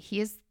 that is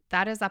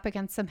up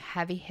against some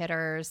heavy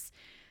hitters.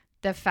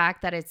 The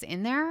fact that it's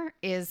in there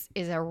is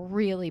a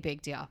really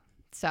big deal.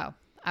 So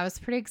I was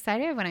pretty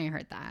excited when I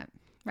heard that.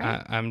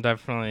 Right?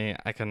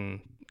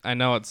 I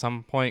know at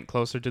some point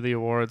closer to the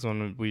awards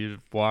when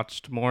we've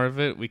watched more of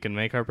it, we can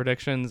make our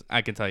predictions.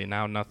 I can tell you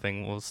now,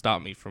 nothing will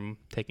stop me from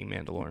taking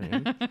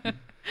Mandalorian.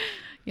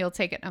 You'll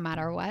take it no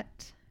matter what?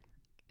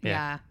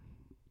 Yeah.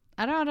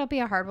 I don't know. It'll be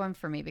a hard one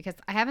for me because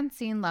I haven't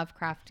seen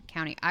Lovecraft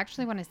County. I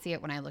actually want to see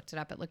it when I looked it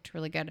up. It looked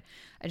really good.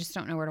 I just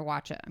don't know where to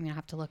watch it. I'm going to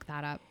have to look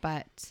that up.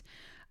 But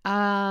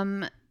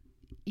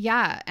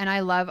yeah, and I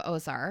love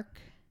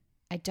Ozark.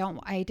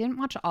 I didn't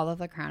watch all of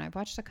The Crown. I've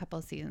watched a couple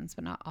of seasons,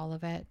 but not all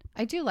of it.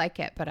 I do like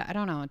it, but I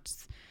don't know.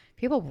 It's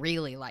people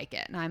really like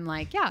it. And I'm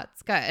like, yeah,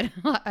 it's good.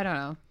 I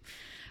don't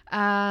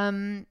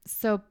know.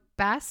 So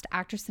best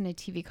actress in a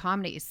TV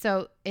comedy.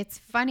 So it's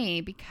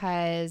funny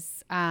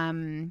because,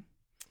 okay,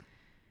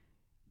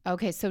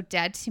 so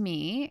Dead to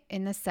Me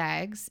in the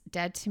SEGs,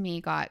 Dead to Me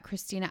got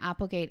Christina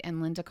Applegate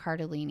and Linda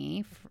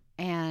Cardellini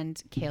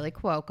and Kaylee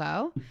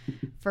Cuoco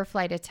for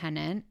Flight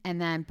Attendant, and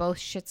then both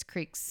Schitt's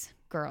Creek's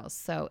girls,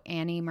 so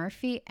Annie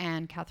Murphy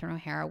and Catherine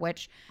O'Hara,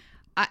 which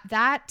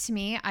that to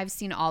me, I've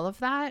seen all of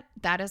that.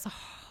 That is a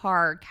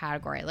hard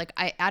category. Like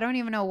I don't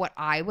even know what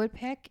I would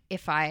pick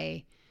if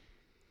I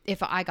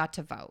got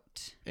to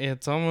vote.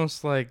 It's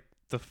almost like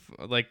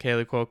like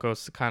Kaylee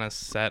Cuoco's kind of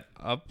set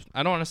up.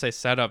 I don't want to say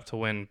set up to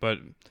win, but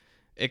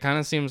it kind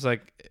of seems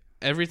like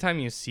every time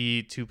you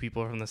see two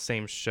people from the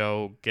same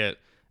show get,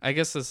 I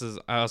guess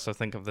I also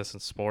think of this in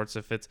sports.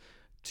 If it's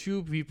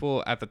two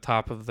people at the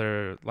top of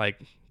their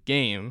like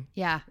game,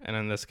 yeah, and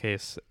in this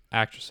case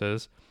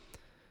actresses,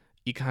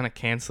 you kind of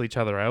cancel each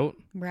other out,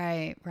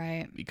 right,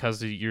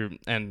 because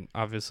and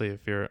obviously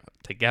if you're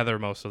together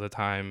most of the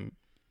time,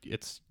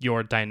 it's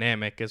your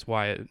dynamic is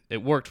why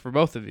it worked for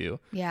both of you.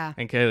 Yeah.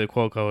 And Kaylee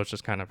Cuoco is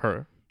just kind of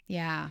her.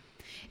 Yeah.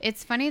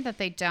 It's funny that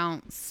they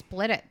don't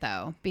split it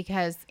though,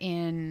 because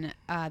in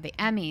the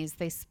Emmys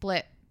they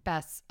split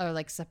best or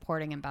like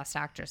supporting and best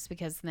actress,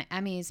 because in the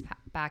Emmys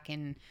back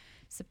in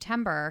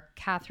September,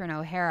 Catherine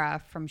O'Hara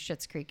from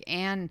Schitt's Creek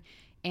and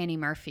Annie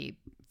Murphy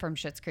from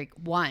Schitt's Creek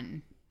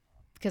won,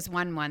 because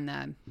one won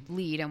the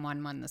lead and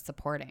one won the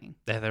supporting.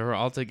 Yeah, they were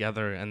all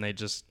together and they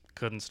just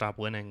couldn't stop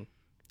winning.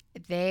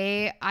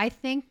 I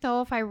think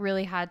though, if I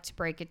really had to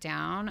break it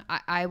down,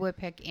 I would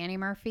pick Annie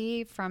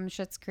Murphy from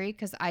Schitt's Creek,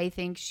 because I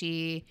think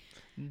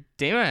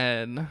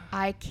Damon.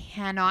 I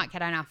cannot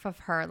get enough of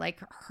her.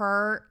 Like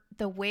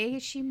the way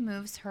she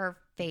moves her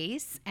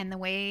face and the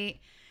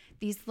way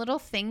these little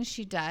things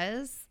she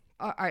does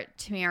are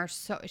to me are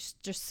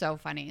just so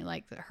funny.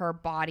 Like her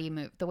body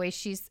move, the way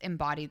she's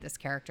embodied this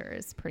character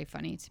is pretty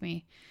funny to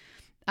me.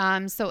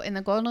 So in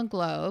the Golden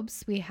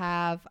Globes, we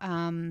have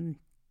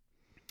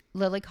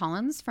Lily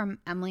Collins from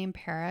Emily in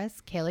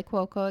Paris, Kaylee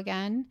Cuoco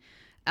again,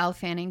 Elle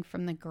Fanning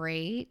from The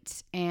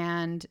Great,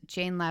 and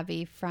Jane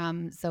Levy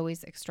from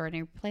Zoe's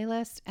Extraordinary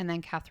Playlist, and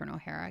then Catherine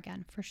O'Hara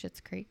again for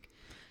Schitt's Creek.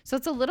 So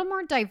it's a little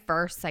more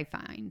diverse, I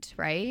find,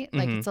 right?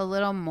 Like it's a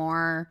little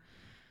more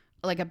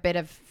like a bit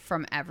of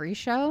from every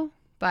show,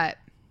 but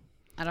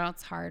I don't know,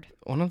 it's hard.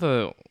 One of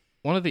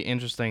the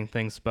interesting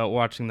things about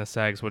watching the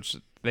SAGs, which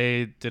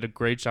they did a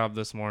great job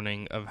this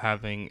morning of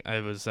having,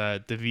 it was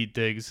Daveed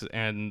Diggs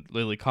and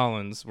Lily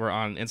Collins were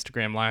on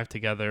Instagram Live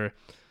together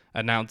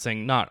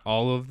announcing not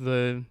all of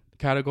the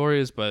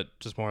categories, but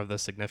just more of the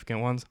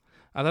significant ones.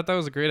 I thought that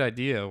was a great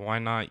idea. Why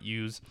not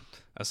use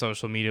a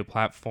social media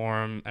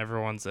platform?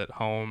 Everyone's at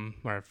home,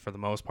 or for the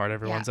most part,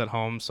 everyone's at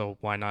home, so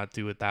why not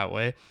do it that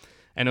way?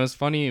 And it was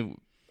funny,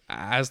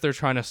 as they're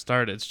trying to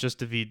start, it's just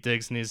Daveed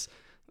Diggs,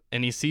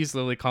 and he sees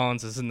Lily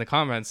Collins is in the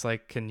comments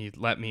like, can you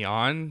let me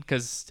on?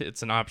 Because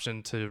it's an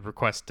option to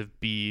request to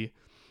be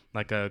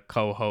like a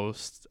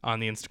co-host on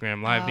the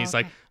Instagram Live. And he's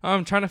like, oh,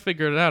 I'm trying to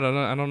figure it out.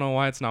 I don't know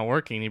why it's not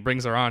working. He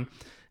brings her on.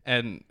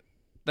 And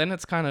then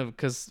it's kind of,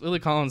 because Lily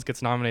Collins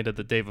gets nominated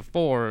the day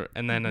before,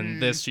 and then in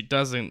this she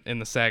doesn't, in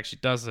the SAG she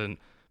doesn't,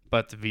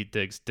 but Daveed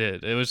Diggs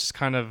did. It was just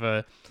kind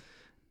of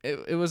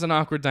it was an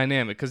awkward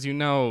dynamic, because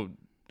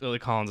Lily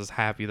Collins is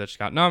happy that she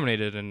got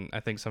nominated, and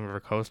I think some of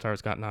her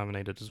co-stars got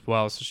nominated as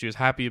well. So she was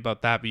happy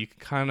about that, but you could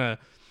kind of,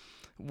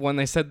 when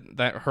they said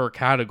that her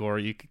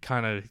category, you could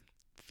kind of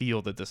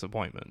feel the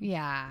disappointment.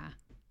 Yeah.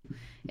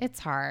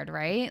 It's hard,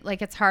 right?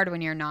 Like it's hard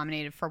when you're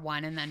nominated for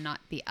one and then not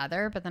the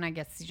other, but then I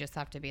guess you just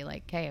have to be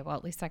like, hey, well,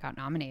 at least I got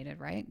nominated,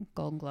 right?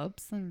 Golden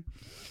Globes. And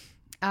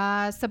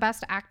so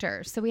best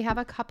actor. So we have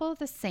a couple of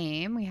the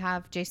same. We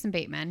have Jason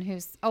Bateman,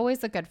 who's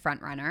always a good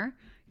front runner.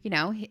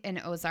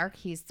 In Ozark,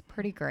 he's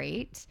pretty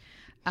great.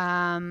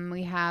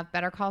 We have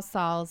Better Call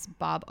Saul's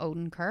Bob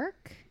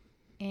Odenkirk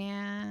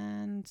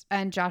and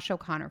Josh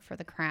O'Connor for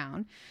The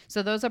Crown.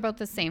 So those are both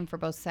the same for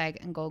both SAG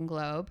and Golden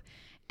Globe.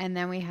 And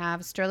then we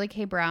have Sterling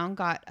K. Brown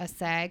got a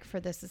SAG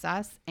for This Is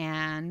Us,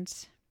 and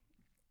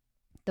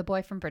the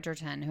boy from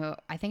Bridgerton, who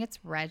I think it's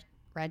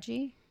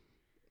Reggie.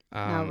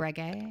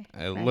 Reggae.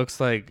 Looks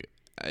like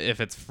if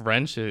it's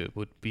French, it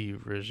would be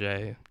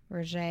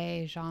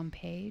Regé Jean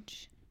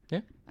Page.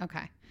 Yeah.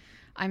 Okay.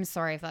 I'm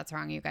sorry if that's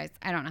wrong, you guys.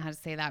 I don't know how to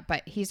say that,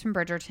 but he's from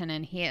Bridgerton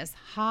and he is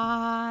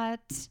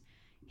hot.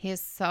 He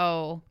is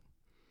so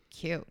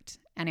cute.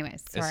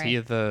 Anyways, sorry. Is he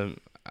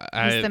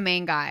he's the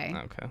main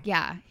guy. Okay.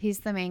 Yeah, he's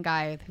the main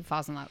guy who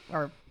falls in love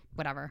or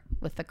whatever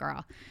with the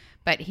girl.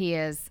 But he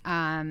is,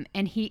 and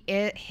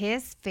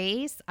his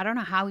face, I don't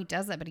know how he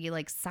does it, but he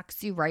like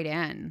sucks you right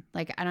in.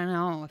 Like, I don't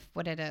know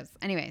what it is.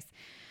 Anyways,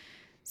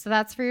 So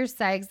that's for your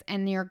SEGs.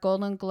 And your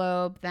Golden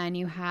Globe, then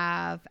you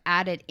have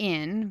added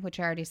in, which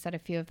I already said a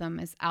few of them,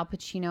 is Al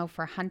Pacino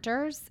for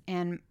Hunters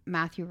and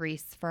Matthew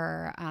Rhys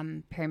for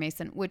Perry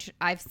Mason, which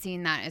I've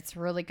seen that. It's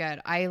really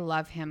good. I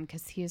love him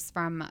because he's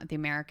from The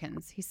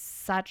Americans. He's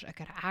such a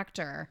good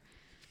actor.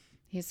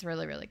 He's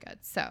really, really good.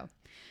 So,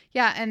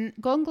 yeah, and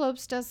Golden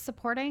Globes does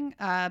supporting,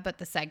 but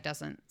the SEG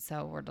doesn't.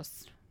 So we'll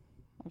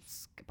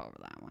skip over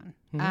that one.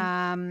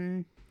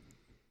 Mm-hmm.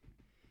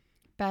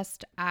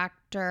 Best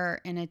actor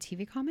in a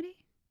TV comedy?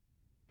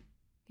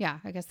 Yeah,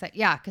 I guess that.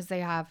 Yeah, because they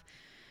have.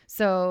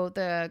 So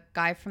the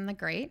guy from The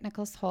Great,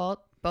 Nicholas Hoult,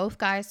 both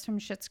guys from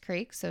Schitt's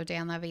Creek, so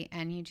Dan Levy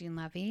and Eugene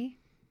Levy,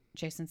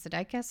 Jason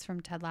Sudeikis from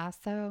Ted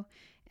Lasso,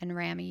 and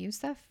Rami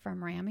Youssef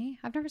from Rami.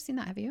 I've never seen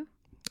that. Have you?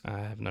 I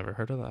have never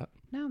heard of that.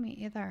 No, me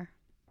either.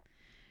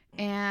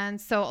 And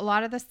so a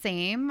lot of the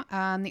same.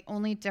 The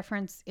only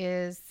difference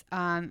is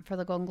for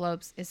the Golden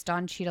Globes is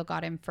Don Cheadle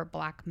got in for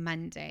Black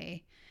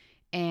Monday,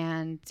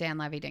 and Dan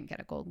Levy didn't get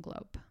a Golden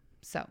Globe.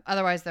 So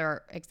otherwise,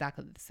 they're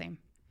exactly the same.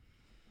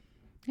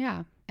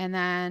 Yeah. And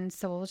then,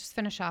 so we'll just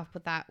finish off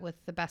with that with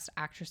the best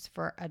actress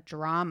for a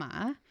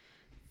drama.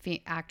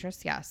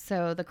 Actress, yeah.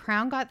 So The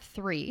Crown got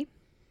 3.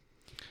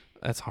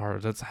 That's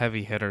hard. That's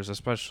heavy hitters,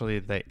 especially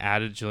they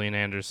added Gillian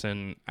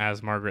Anderson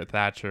as Margaret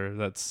Thatcher.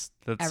 That's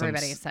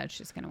Everybody said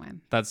she's going to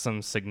win. That's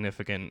some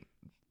significant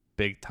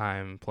big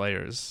time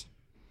players.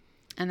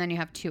 And then you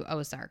have 2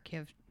 Ozark. You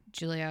have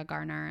Julia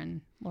Garner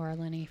and Laura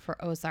Linney for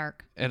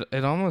Ozark.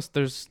 It almost,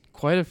 there's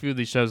quite a few of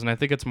these shows, and I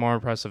think it's more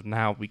impressive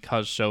now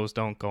because shows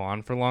don't go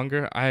on for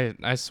longer.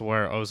 I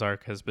swear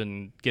Ozark has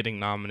been getting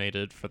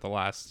nominated for the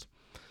last,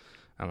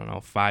 I don't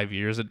know, 5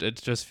 years. It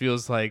just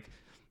feels like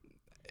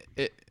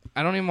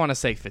I don't even want to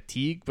say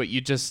fatigue, but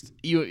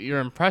you're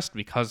impressed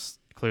because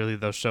clearly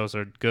those shows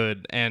are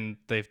good and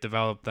they've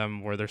developed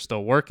them where they're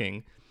still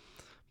working,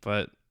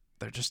 but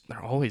they're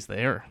always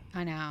there.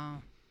 I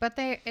know, but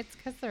it's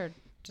because they're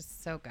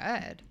just so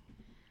good.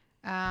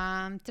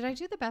 Did I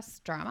do the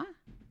best drama?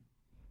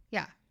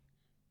 Yeah.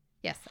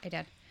 Yes, I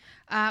did.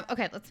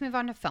 Okay, let's move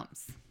on to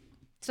films.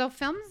 So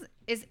films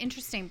is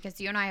interesting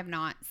because you and I have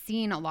not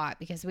seen a lot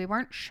because we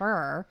weren't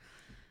sure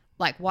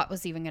like what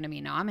was even going to be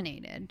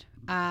nominated.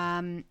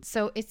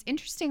 So it's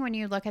interesting when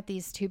you look at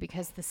these two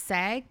because the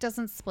SAG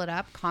doesn't split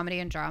up comedy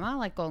and drama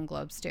like Golden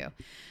Globes do.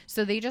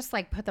 So they just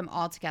like put them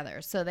all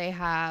together. So they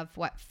have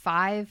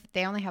 5?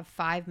 They only have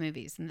 5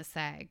 movies in the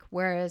SAG,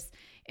 whereas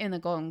in the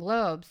Golden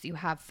Globes you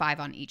have 5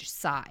 on each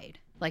side,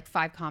 like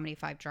 5 comedy,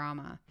 5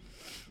 drama.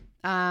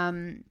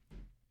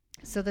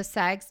 So the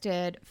SAGs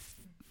did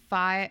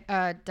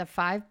The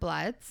Five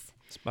Bloods.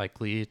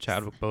 Spike Lee,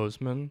 Chadwick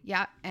Boseman.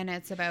 Yeah, and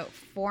it's about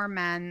 4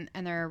 men,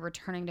 and they're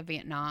returning to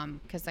Vietnam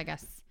because I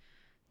guess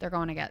they're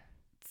going to get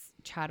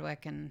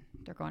Chadwick and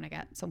they're going to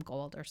get some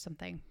gold or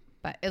something.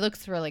 But it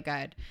looks really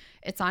good.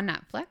 It's on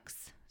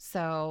Netflix,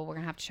 so we're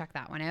going to have to check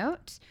that one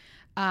out.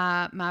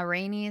 Ma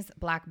Rainey's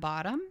Black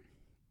Bottom,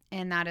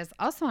 and that is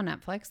also on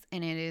Netflix,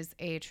 and it is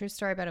a true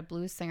story about a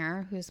blues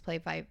singer who's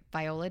played by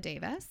Viola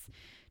Davis.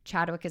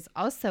 Chadwick is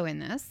also in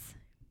this.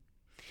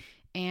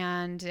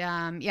 And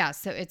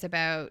so it's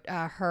about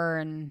her,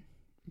 and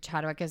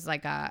Chadwick is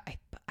like I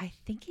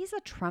think he's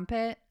a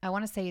trumpet. I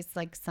want to say he's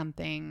like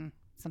something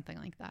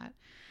like that.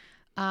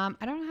 I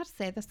don't know how to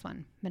say this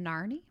one.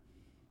 Minari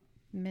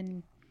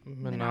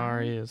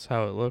is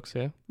how it looks,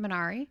 yeah.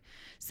 Minari.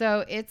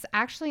 So it's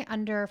actually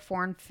under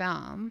foreign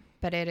film,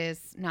 but it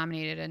is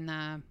nominated in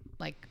the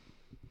like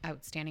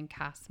outstanding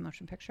cast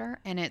motion picture,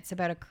 and it's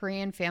about a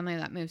Korean family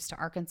that moves to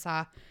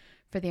Arkansas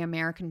for the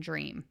American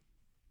dream.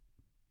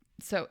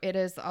 So it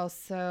is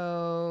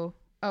also,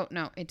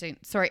 it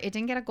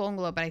didn't get a Golden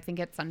Globe, but I think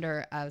it's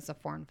under as a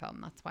foreign film.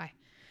 That's why.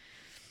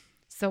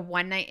 So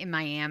One Night in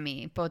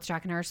Miami, both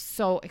Jack and I are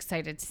so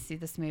excited to see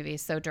this movie.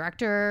 So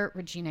director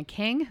Regina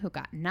King, who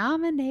got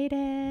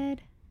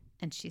nominated,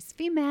 and she's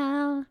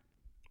female.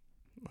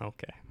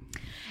 Okay.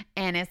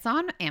 And it's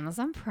on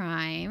Amazon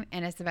Prime,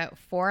 and it's about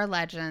 4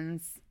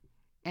 legends,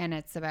 and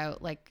it's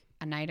about like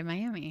a night in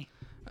Miami.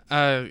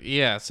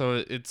 Yeah,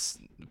 so it's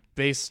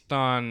based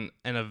on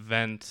an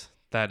event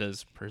that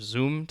is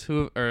presumed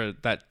to, or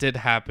that did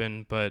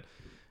happen, but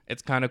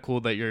it's kind of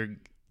cool that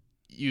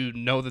you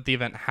know that the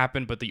event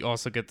happened, but that you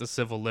also get the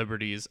civil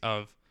liberties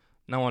of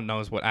no one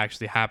knows what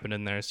actually happened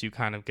in there, so you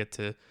kind of get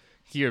to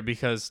hear,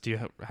 because do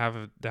you have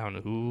it down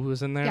who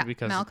was in there? Yeah,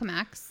 because Malcolm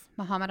X,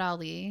 Muhammad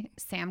Ali,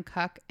 Sam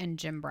Cooke, and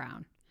Jim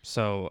Brown.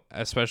 So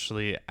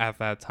especially at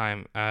that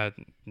time,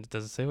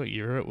 does it say what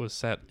year it was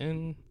set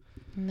in?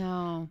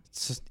 No.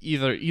 It's just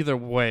either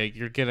way,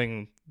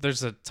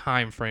 there's a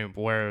time frame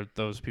where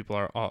those people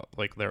are all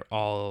they're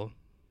all,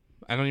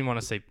 I don't even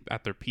want to say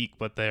at their peak,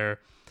 but they're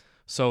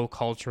so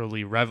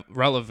culturally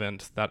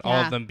relevant that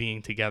all of them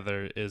being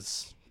together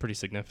is pretty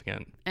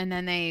significant. And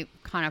then they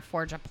kind of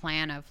forge a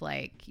plan of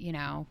like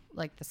the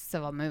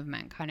civil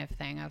movement kind of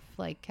thing of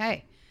like,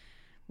 hey,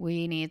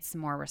 we need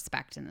some more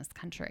respect in this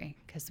country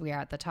because we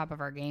are at the top of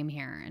our game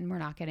here and we're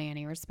not getting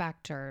any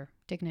respect or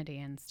dignity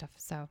and stuff.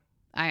 So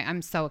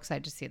I'm so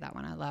excited to see that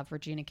one. I love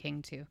Regina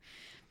King too.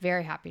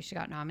 Very happy she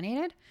got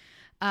nominated.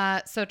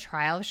 So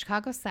Trial of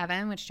Chicago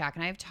 7, which Jack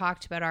and I have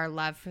talked about our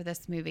love for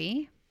this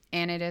movie,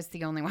 and it is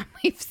the only one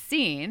we've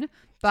seen.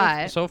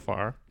 But so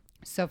far,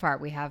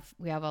 we have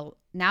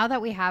now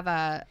that we have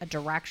a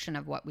direction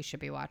of what we should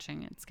be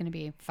watching, it's going to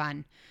be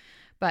fun.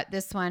 But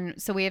this one,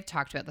 so we have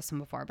talked about this one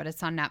before, but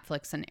it's on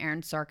Netflix, and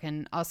Aaron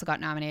Sorkin also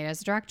got nominated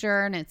as a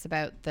director, and it's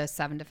about the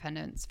 7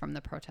 defendants from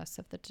the protests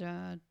of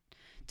the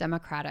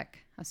Democratic.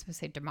 I was supposed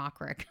to say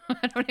democratic.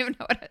 I don't even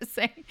know what I was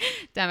saying.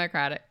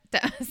 Democratic.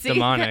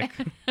 Demonic.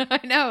 I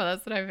know.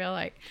 That's what I feel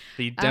like.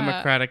 The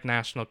Democratic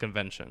National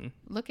Convention.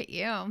 Look at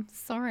you.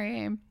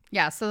 Sorry.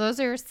 Yeah. So those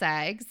are your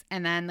SAGs.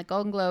 And then the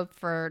Golden Globe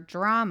for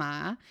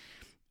drama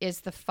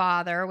is The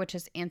Father, which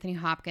is Anthony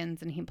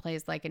Hopkins. And he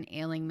plays like an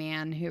ailing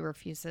man who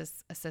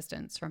refuses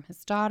assistance from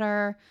his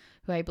daughter,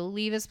 who I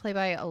believe is played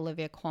by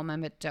Olivia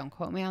Colman, but don't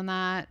quote me on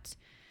that.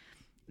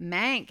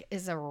 Mank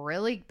is a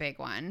really big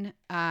one.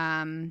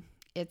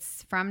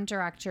 It's from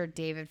director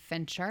David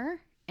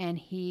Fincher, and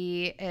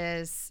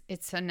it's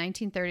a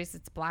 1930s,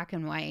 it's black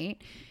and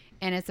white,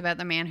 and it's about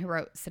the man who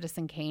wrote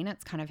Citizen Kane.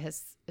 It's kind of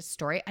his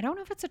story. I don't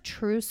know if it's a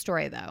true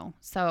story, though,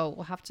 so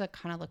we'll have to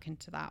kind of look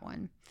into that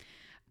one.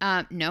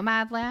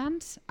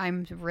 Nomadland,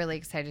 I'm really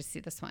excited to see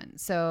this one.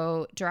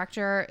 So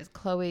director is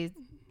Chloe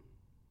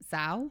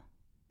Zhao,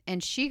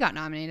 and she got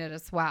nominated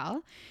as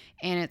well.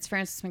 And it's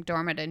Frances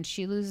McDormand, and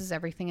she loses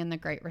everything in the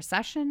Great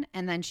Recession,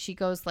 and then she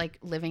goes like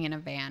living in a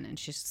van, and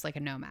she's just like a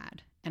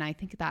nomad. And I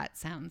think that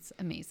sounds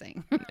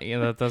amazing.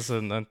 Yeah,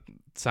 that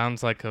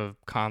sounds like a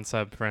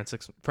concept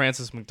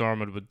Frances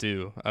McDormand would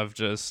do, of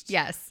just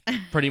yes,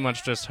 pretty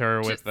much just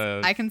her with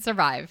I can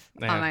survive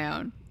on my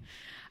own.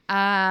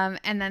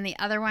 And then the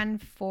other one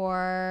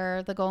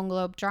for the Golden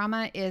Globe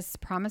drama is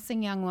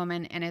Promising Young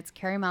Woman, and it's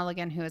Carey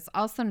Mulligan, who is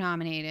also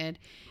nominated.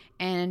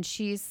 And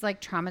she's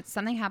like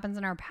something happens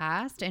in her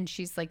past, and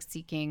she's like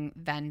seeking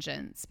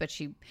vengeance. But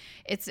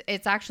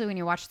it's actually, when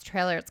you watch the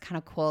trailer, it's kind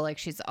of cool. Like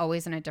she's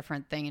always in a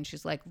different thing, and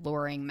she's like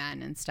luring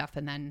men and stuff.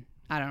 And then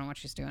I don't know what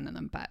she's doing to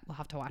them, but we'll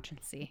have to watch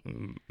and see.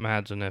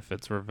 Imagine if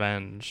it's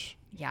revenge.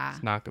 Yeah.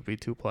 It's not going to be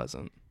too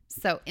pleasant.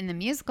 So in the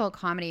musical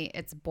comedy,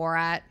 it's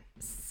Borat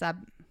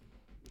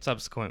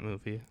Subsequent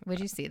movie.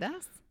 Would you see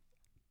this?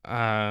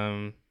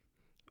 I've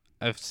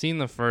seen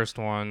the first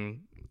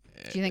one.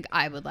 Do you think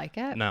I would like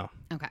it? No.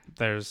 Okay.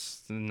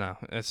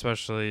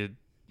 Especially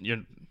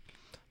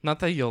not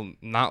that you'll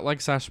not like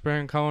Sacha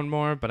Baron Cohen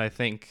more, but I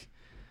think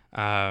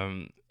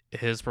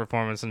his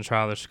performance in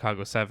Trial of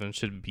Chicago 7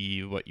 should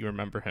be what you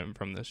remember him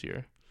from this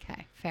year.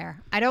 Okay,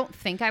 fair. I don't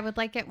think I would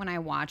like it when I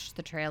watched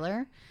the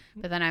trailer,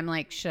 but then I'm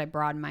like, should I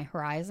broaden my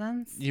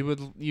horizons? You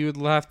would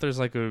laugh. There's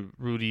like a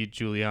Rudy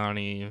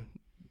Giuliani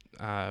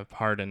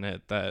part in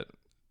it that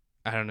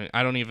I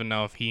don't even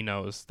know if he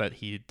knows that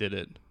he did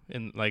it,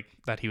 in like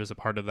that he was a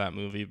part of that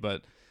movie,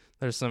 but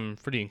there's some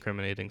pretty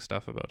incriminating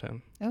stuff about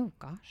him. Oh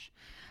gosh.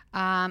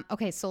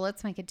 Okay, so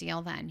let's make a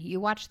deal then. You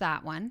watch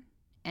that one,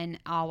 and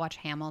I'll watch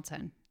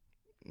Hamilton.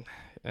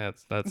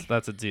 That's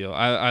a deal.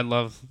 I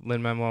love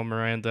Lin-Manuel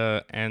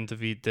Miranda and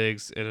Daveed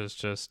Diggs. It is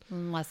just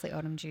Leslie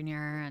Odom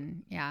Jr.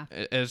 and yeah.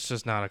 It's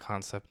just not a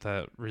concept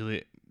that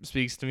really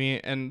speaks to me,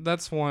 and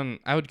that's one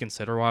I would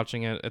consider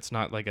watching it. It's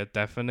not like a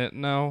definite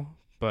no,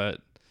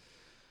 but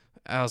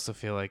I also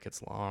feel like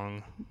it's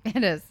long.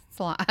 It is. It's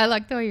long. I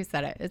like the way you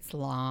said it. It's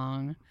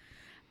long.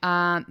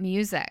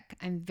 Music.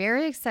 I'm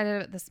very excited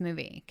about this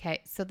movie.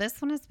 Okay, so this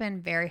one has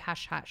been very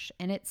hush hush,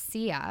 and it's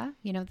Sia.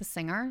 You know the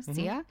singer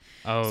Sia.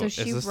 Oh, so is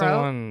she this wrote the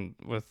one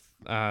with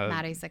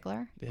Maddie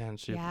Ziegler? Yeah, and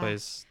she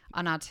plays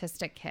an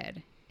autistic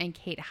kid, and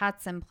Kate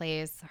Hudson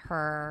plays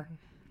her.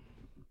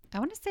 I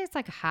want to say it's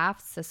like a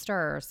half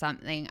sister or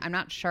something. I'm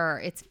not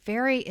sure. It's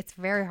very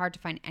hard to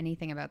find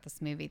anything about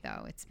this movie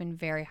though. It's been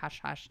very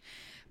hush hush.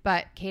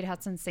 But Kate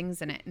Hudson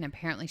sings in it, and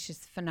apparently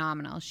she's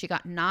phenomenal. She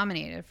got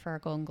nominated for a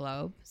Golden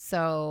Globe.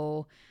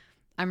 So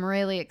I'm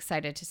really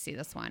excited to see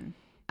this one.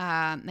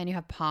 Then you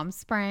have Palm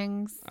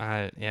Springs.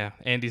 Yeah.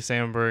 Andy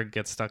Samberg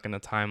gets stuck in a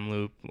time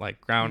loop like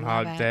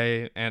Groundhog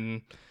Day.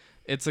 And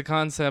it's a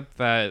concept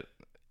that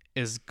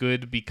is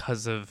good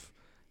because of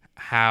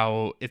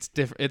how it's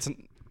different.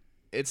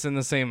 It's in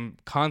the same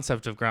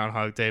concept of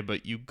Groundhog Day,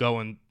 but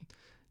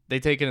they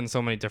take it in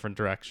so many different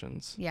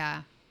directions.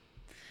 Yeah.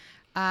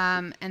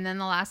 And then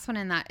the last one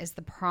in that is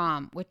The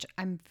Prom, which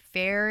I'm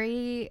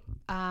very,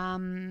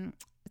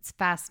 it's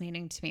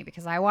fascinating to me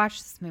because I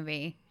watched this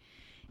movie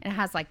and it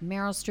has like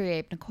Meryl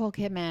Streep, Nicole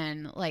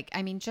Kidman, like,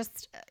 I mean,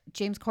 just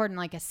James Corden,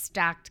 like a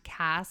stacked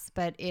cast,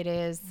 but it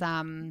is, it's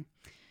not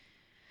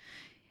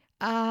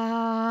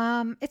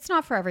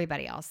for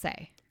everybody, I'll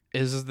say.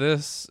 Is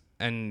this,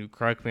 and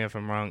correct me if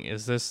I'm wrong,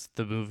 is this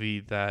the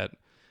movie that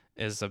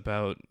is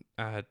about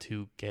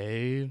two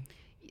gay?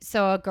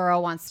 So a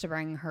girl wants to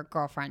bring her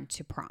girlfriend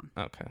to prom.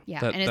 Okay.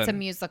 Yeah, and it's a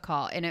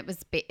musical, and it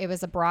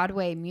was a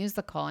Broadway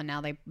musical, and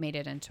now they made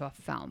it into a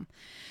film.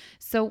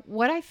 So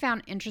what I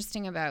found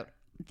interesting about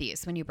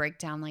these, when you break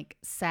down like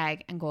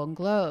SAG and Golden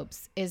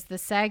Globes, is the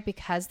SAG,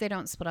 because they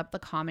don't split up the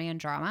comedy and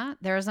drama,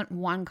 there isn't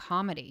one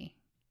comedy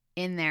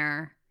in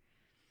their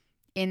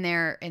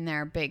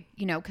big,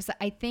 because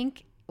I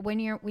think when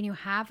you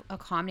have a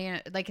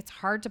comedy, like it's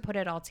hard to put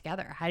it all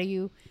together. How do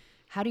you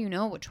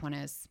know which one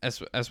is?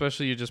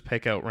 Especially you just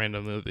pick out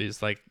random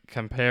movies. Like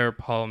compare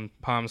Palm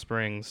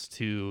Springs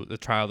to The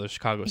Trial of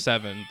Chicago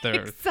 7.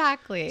 They're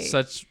exactly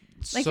such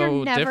like so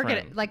you're never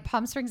different. gonna like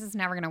Palm Springs is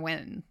never gonna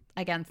win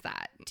against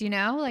that. Do you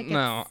know? Like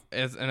No,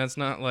 it's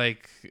not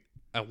like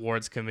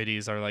awards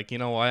committees are like, you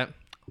know what?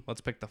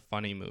 Let's pick the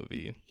funny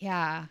movie.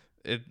 Yeah.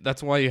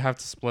 That's why you have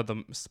to split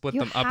them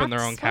up in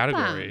their own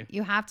category.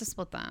 You have to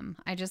split them.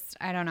 I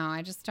don't know.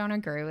 I just don't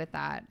agree with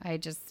that. I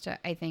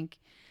think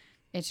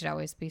it should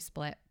always be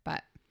split,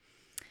 but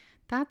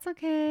that's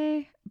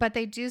okay. But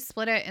they do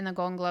split it in the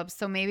Golden Globes,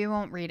 so maybe we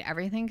won't read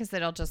everything because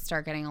it'll just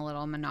start getting a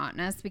little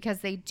monotonous, because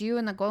they do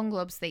in the Golden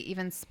Globes, they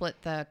even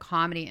split the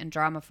comedy and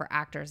drama for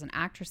actors and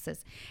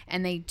actresses,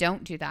 and they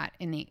don't do that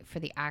for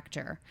the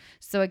actor.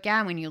 So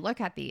again, when you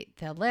look at the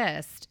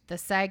list, the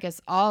SAG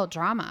is all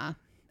drama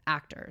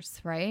actors,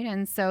 right?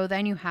 And so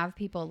then you have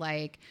people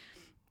like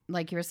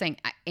you were saying,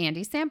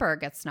 Andy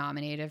Samberg gets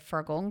nominated for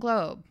a Golden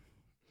Globe,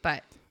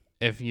 but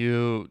if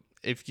you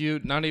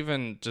not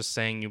even just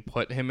saying you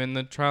put him in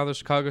the Trial of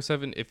Chicago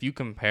 7, if you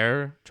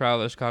compare Trial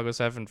of Chicago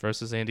 7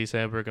 versus Andy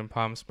Samberg and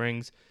Palm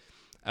Springs,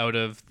 out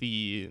of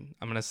the,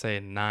 I'm going to say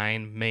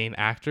 9 main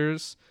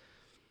actors,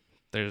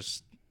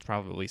 there's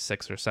probably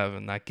 6 or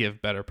 7 that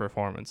give better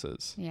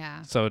performances.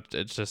 Yeah. So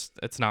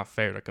it's not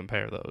fair to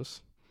compare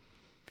those.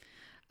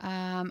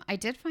 I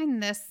did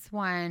find this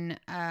one.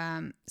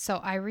 So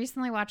I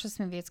recently watched this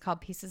movie. It's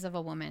called Pieces of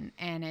a Woman,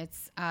 and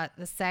it's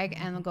the SAG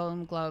and the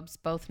Golden Globes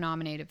both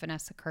nominated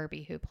Vanessa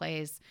Kirby, who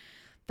plays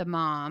the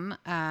mom.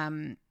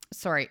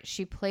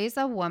 She plays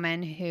a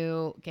woman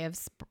who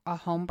gives a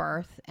home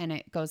birth, and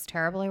it goes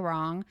terribly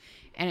wrong,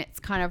 and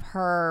it's kind of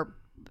her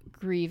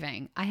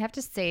grieving. I have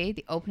to say,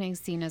 the opening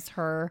scene is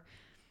her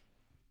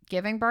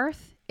giving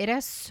birth. It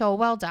is so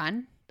well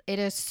done. It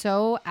is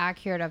so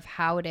accurate of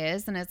how it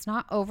is, and it's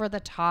not over the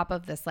top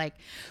of this like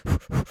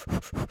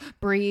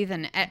breathe,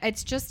 and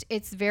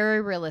it's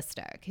very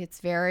realistic.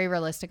 It's very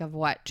realistic of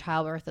what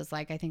childbirth is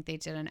like. I think they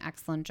did an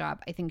excellent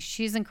job. I think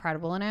she's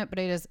incredible in it, but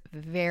it is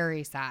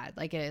very sad.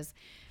 Like it's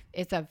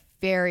a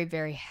very,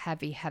 very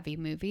heavy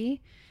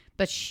movie,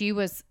 but she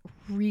was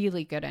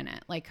really good in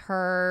it. Like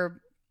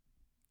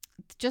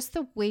just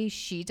the way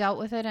she dealt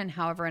with it and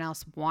how everyone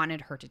else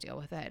wanted her to deal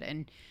with it.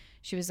 And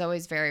she was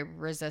always very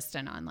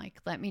resistant on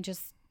like, let me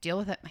just deal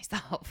with it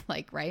myself.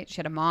 Like, right. She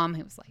had a mom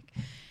who was like,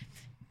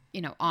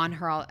 on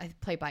her,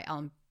 played by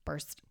Ellen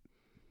Burstyn.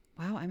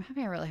 Wow. I'm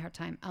having a really hard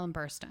time. Ellen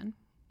Burstyn.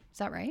 Is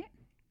that right?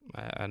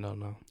 I don't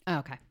know. Oh,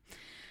 okay.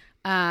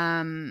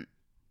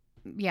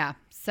 Yeah.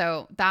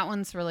 So that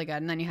one's really good.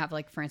 And then you have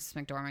like Frances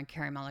McDormand,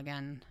 Carey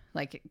Mulligan,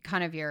 like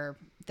kind of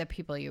the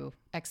people you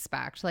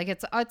expect. Like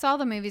it's all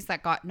the movies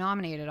that got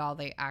nominated. All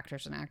the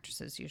actors and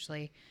actresses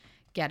usually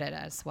get it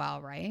as well.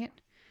 Right.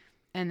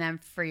 And then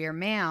for your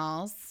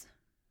males,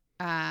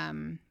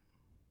 film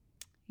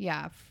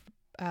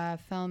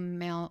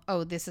male.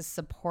 Oh, this is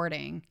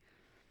supporting,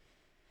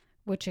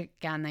 which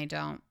again, they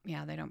don't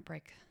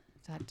break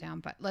that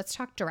down. But let's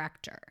talk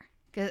director.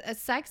 Because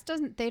SAG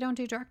they don't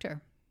do director.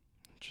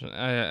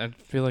 I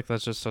feel like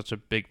that's just such a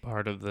big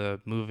part of the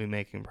movie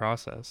making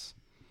process.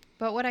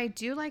 But what I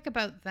do like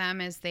about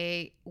them is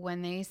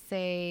when they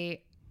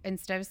say,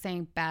 instead of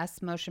saying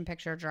best motion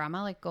picture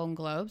drama like Golden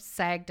Globes,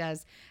 SAG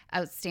does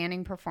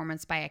outstanding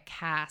performance by a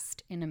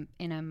cast in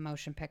a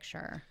motion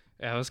picture.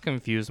 Yeah, I was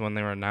confused when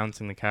they were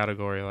announcing the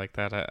category like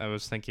that. I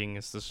was thinking,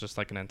 is this just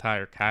like an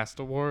entire cast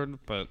award?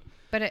 But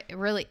it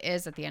really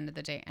is at the end of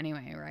the day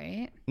anyway,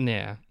 right?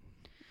 Yeah.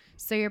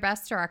 So your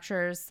best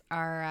directors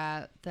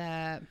are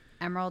the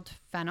Emerald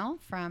Fennell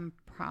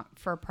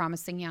for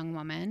Promising Young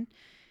Woman,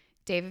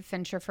 David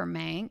Fincher for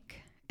Mank.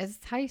 Is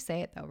how you say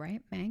it though,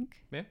 right? Mank?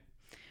 Yeah.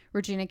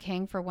 Regina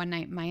King for One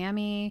Night in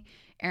Miami,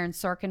 Aaron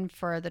Sorkin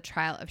for The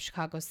Trial of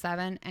Chicago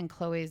 7, and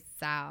Chloe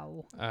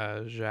Zhao.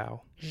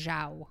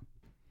 Zhao.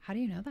 How do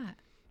you know that?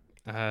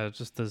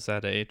 Just the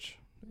ZH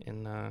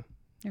in.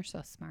 You're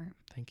so smart.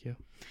 Thank you.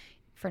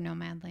 For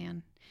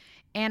Nomadland.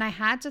 And I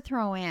had to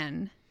throw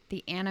in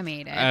the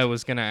animated. I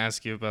was gonna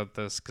ask you about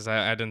this because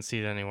I didn't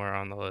see it anywhere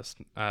on the list.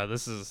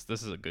 This is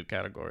a good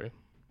category.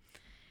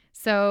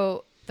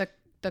 So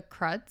the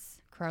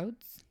Croods.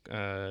 Croods.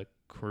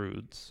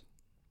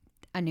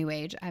 A New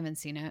Age. I haven't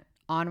seen it.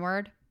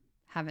 Onward.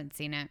 Haven't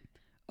seen it.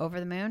 Over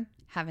the Moon.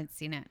 Haven't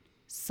seen it.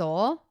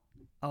 Soul.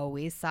 Oh,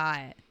 we saw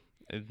it.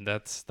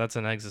 That's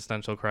an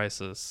existential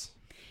crisis.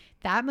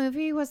 That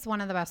movie was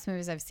one of the best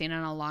movies I've seen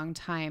in a long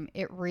time.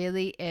 It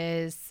really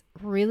is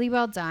really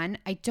well done.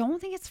 I don't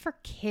think it's for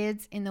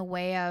kids in the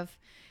way of,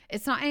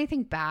 it's not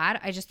anything bad.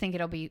 I just think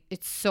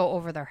it's so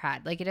over their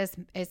head. Like I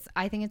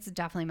think it's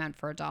definitely meant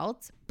for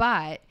adults,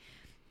 but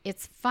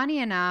it's funny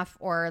enough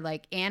or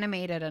like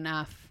animated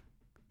enough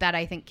that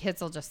I think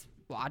kids will just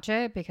watch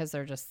it because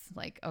they're just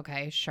like,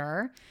 okay,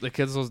 sure. The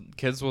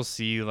kids will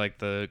see like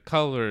the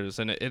colors,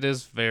 and it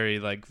is very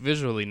like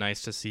visually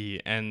nice to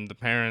see, and the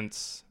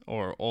parents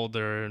or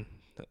older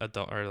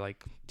adult or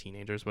like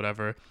teenagers,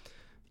 whatever,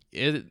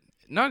 it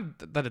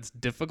not that it's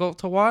difficult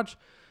to watch,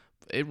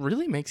 it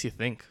really makes you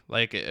think.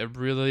 Like, it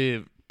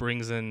really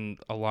brings in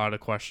a lot of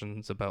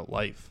questions about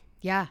life.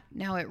 Yeah,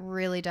 no, it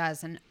really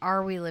does. And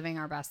are we living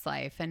our best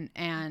life?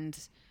 And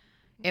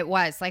it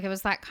was like, it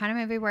was that kind of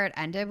movie where it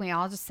ended. We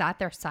all just sat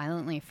there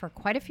silently for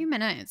quite a few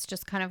minutes,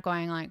 just kind of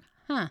going like,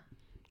 huh,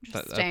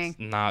 interesting. That's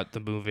not the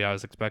movie I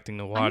was expecting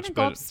to I'm watch, gonna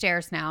go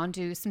upstairs now and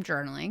do some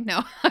journaling.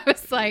 No, I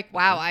was like,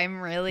 wow,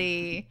 I'm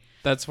really.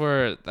 That's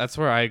where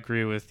I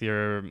agree with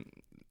your.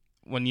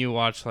 When you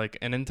watch like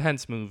an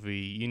intense movie,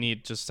 you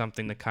need just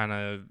something to kind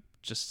of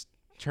just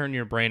turn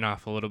your brain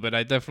off a little bit.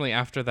 I definitely,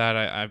 after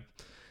that,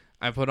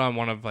 I put on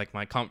one of like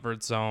my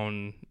comfort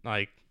zone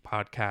like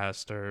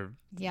podcast or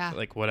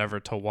like whatever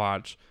to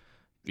watch,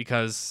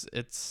 because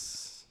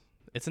it's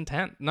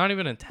intense. Not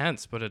even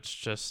intense, but it's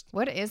just,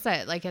 what is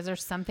it? Like, is there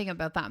something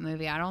about that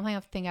movie? I don't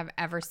think I've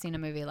ever seen a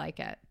movie like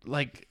it.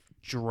 like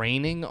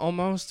draining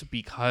almost,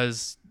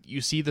 because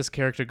you see this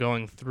character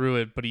going through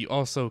it, but you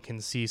also can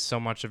see so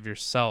much of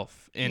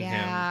yourself in him.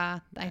 Yeah,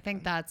 I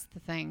think that's the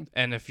thing.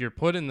 And if you're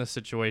put in the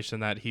situation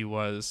that he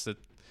was, that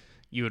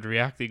you would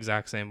react the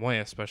exact same way,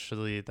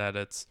 especially that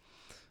it's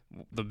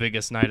the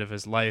biggest night of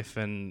his life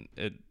and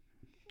it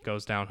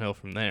goes downhill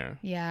from there.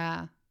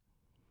 Yeah.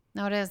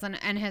 No, it is.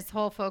 And his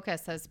whole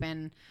focus has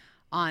been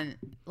on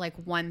like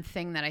one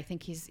thing that I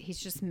think he's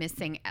just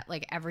missing,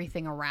 like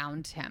everything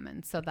around him.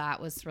 And so that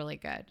was really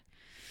good.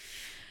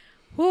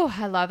 Whew,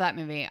 I love that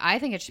movie. I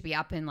think it should be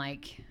up in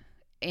like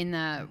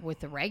with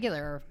the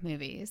regular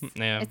movies.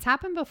 Yeah. It's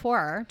happened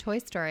before. Toy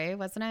Story,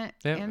 wasn't it?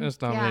 Yeah, it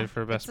was nominated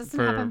for best. It doesn't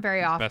happen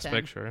very often. Best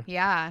Picture.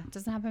 Yeah, it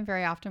doesn't happen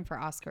very often for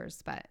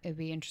Oscars, but it'd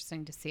be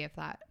interesting to see if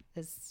that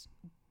is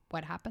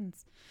what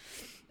happens.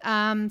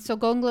 So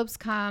Golden Globes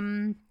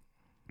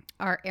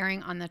are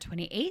airing on the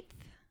 28th,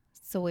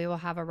 so we will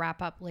have a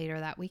wrap up later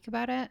that week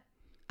about it.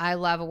 I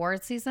love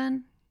award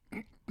season.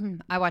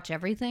 I watch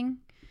everything.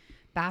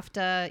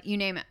 BAFTA, you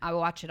name it, I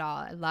watch it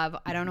all.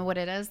 I don't know what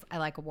it is. I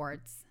like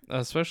awards.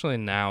 Especially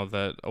now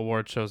that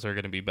award shows are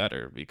going to be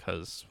better,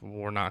 because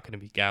we're not going to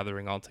be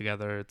gathering all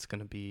together. It's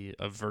going to be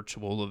a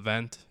virtual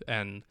event,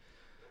 and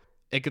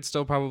it could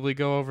still probably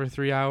go over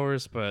 3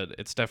 hours, but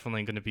it's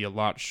definitely going to be a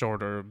lot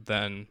shorter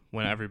than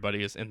when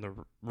everybody is in the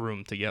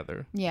room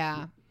together.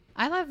 Yeah.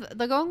 I love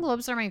the Golden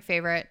Globes are my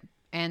favorite,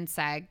 and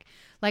SAG.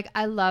 Like,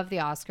 I love the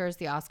Oscars.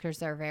 The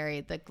Oscars are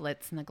very the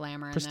glitz and the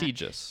glamour.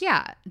 Prestigious.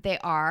 Yeah, they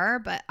are.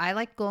 But I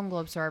like Golden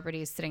Globes where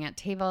everybody's sitting at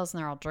tables and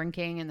they're all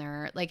drinking and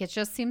they're like, it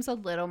just seems a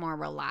little more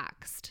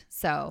relaxed.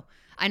 So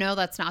I know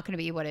that's not going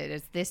to be what it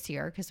is this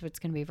year, because it's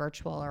going to be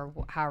virtual or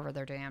however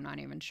they're doing. I'm not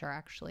even sure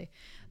actually.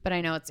 But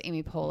I know it's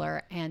Amy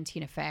Poehler and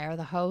Tina Fey are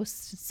the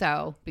hosts.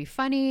 So be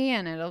funny,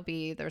 and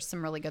there's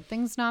some really good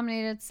things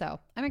nominated.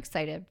 So I'm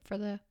excited for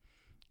the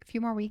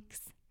few more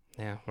weeks.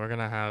 Yeah, we're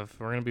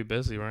gonna be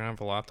busy. We're gonna have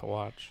a lot to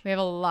watch. We have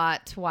a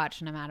lot to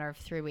watch in a matter of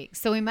 3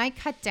 weeks. So we might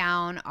cut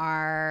down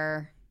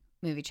our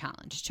movie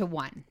challenge to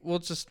 1.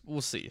 We'll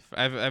see.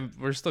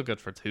 We're still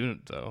good for 2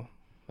 though,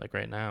 like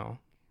right now.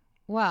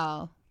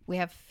 Well, we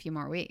have a few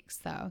more weeks,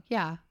 so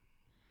yeah.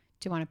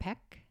 Do you want to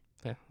pick?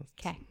 Yeah.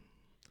 Okay.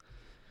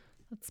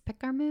 Let's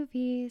pick our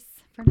movies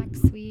for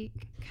next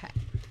week. Okay.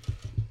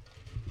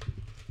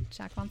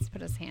 Jack wants to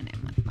put his hand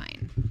in with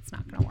mine. It's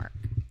not going to work.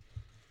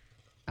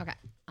 Okay.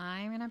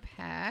 I'm going to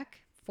pick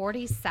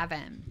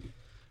 47.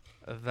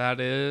 That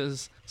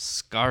is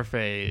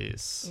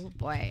Scarface. Oh,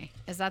 boy.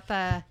 Is that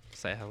the...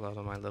 Say hello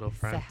to my little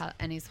friend.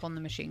 And he's holding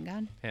the machine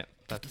gun? Yeah,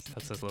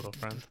 that's his little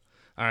friend.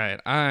 All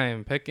right,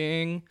 I'm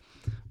picking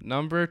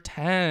number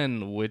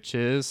 10, which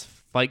is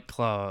Fight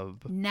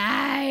Club.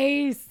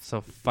 Nice.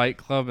 So Fight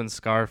Club and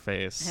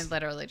Scarface. I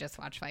literally just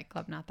watched Fight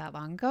Club not that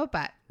long ago,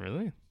 but...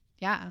 Really?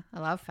 Yeah, I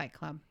love Fight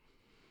Club.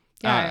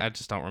 Yeah, I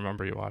just don't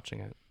remember you watching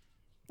it.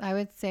 I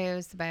would say it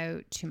was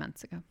about 2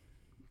 months ago.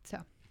 So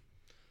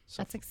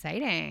that's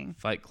exciting.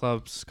 Fight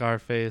Club,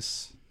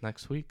 Scarface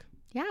next week.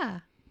 Yeah.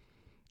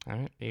 All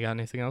right. You got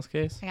anything else,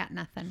 Case? I got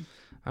nothing.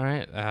 All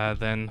right.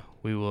 Then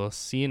we will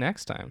see you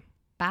next time.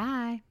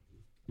 Bye.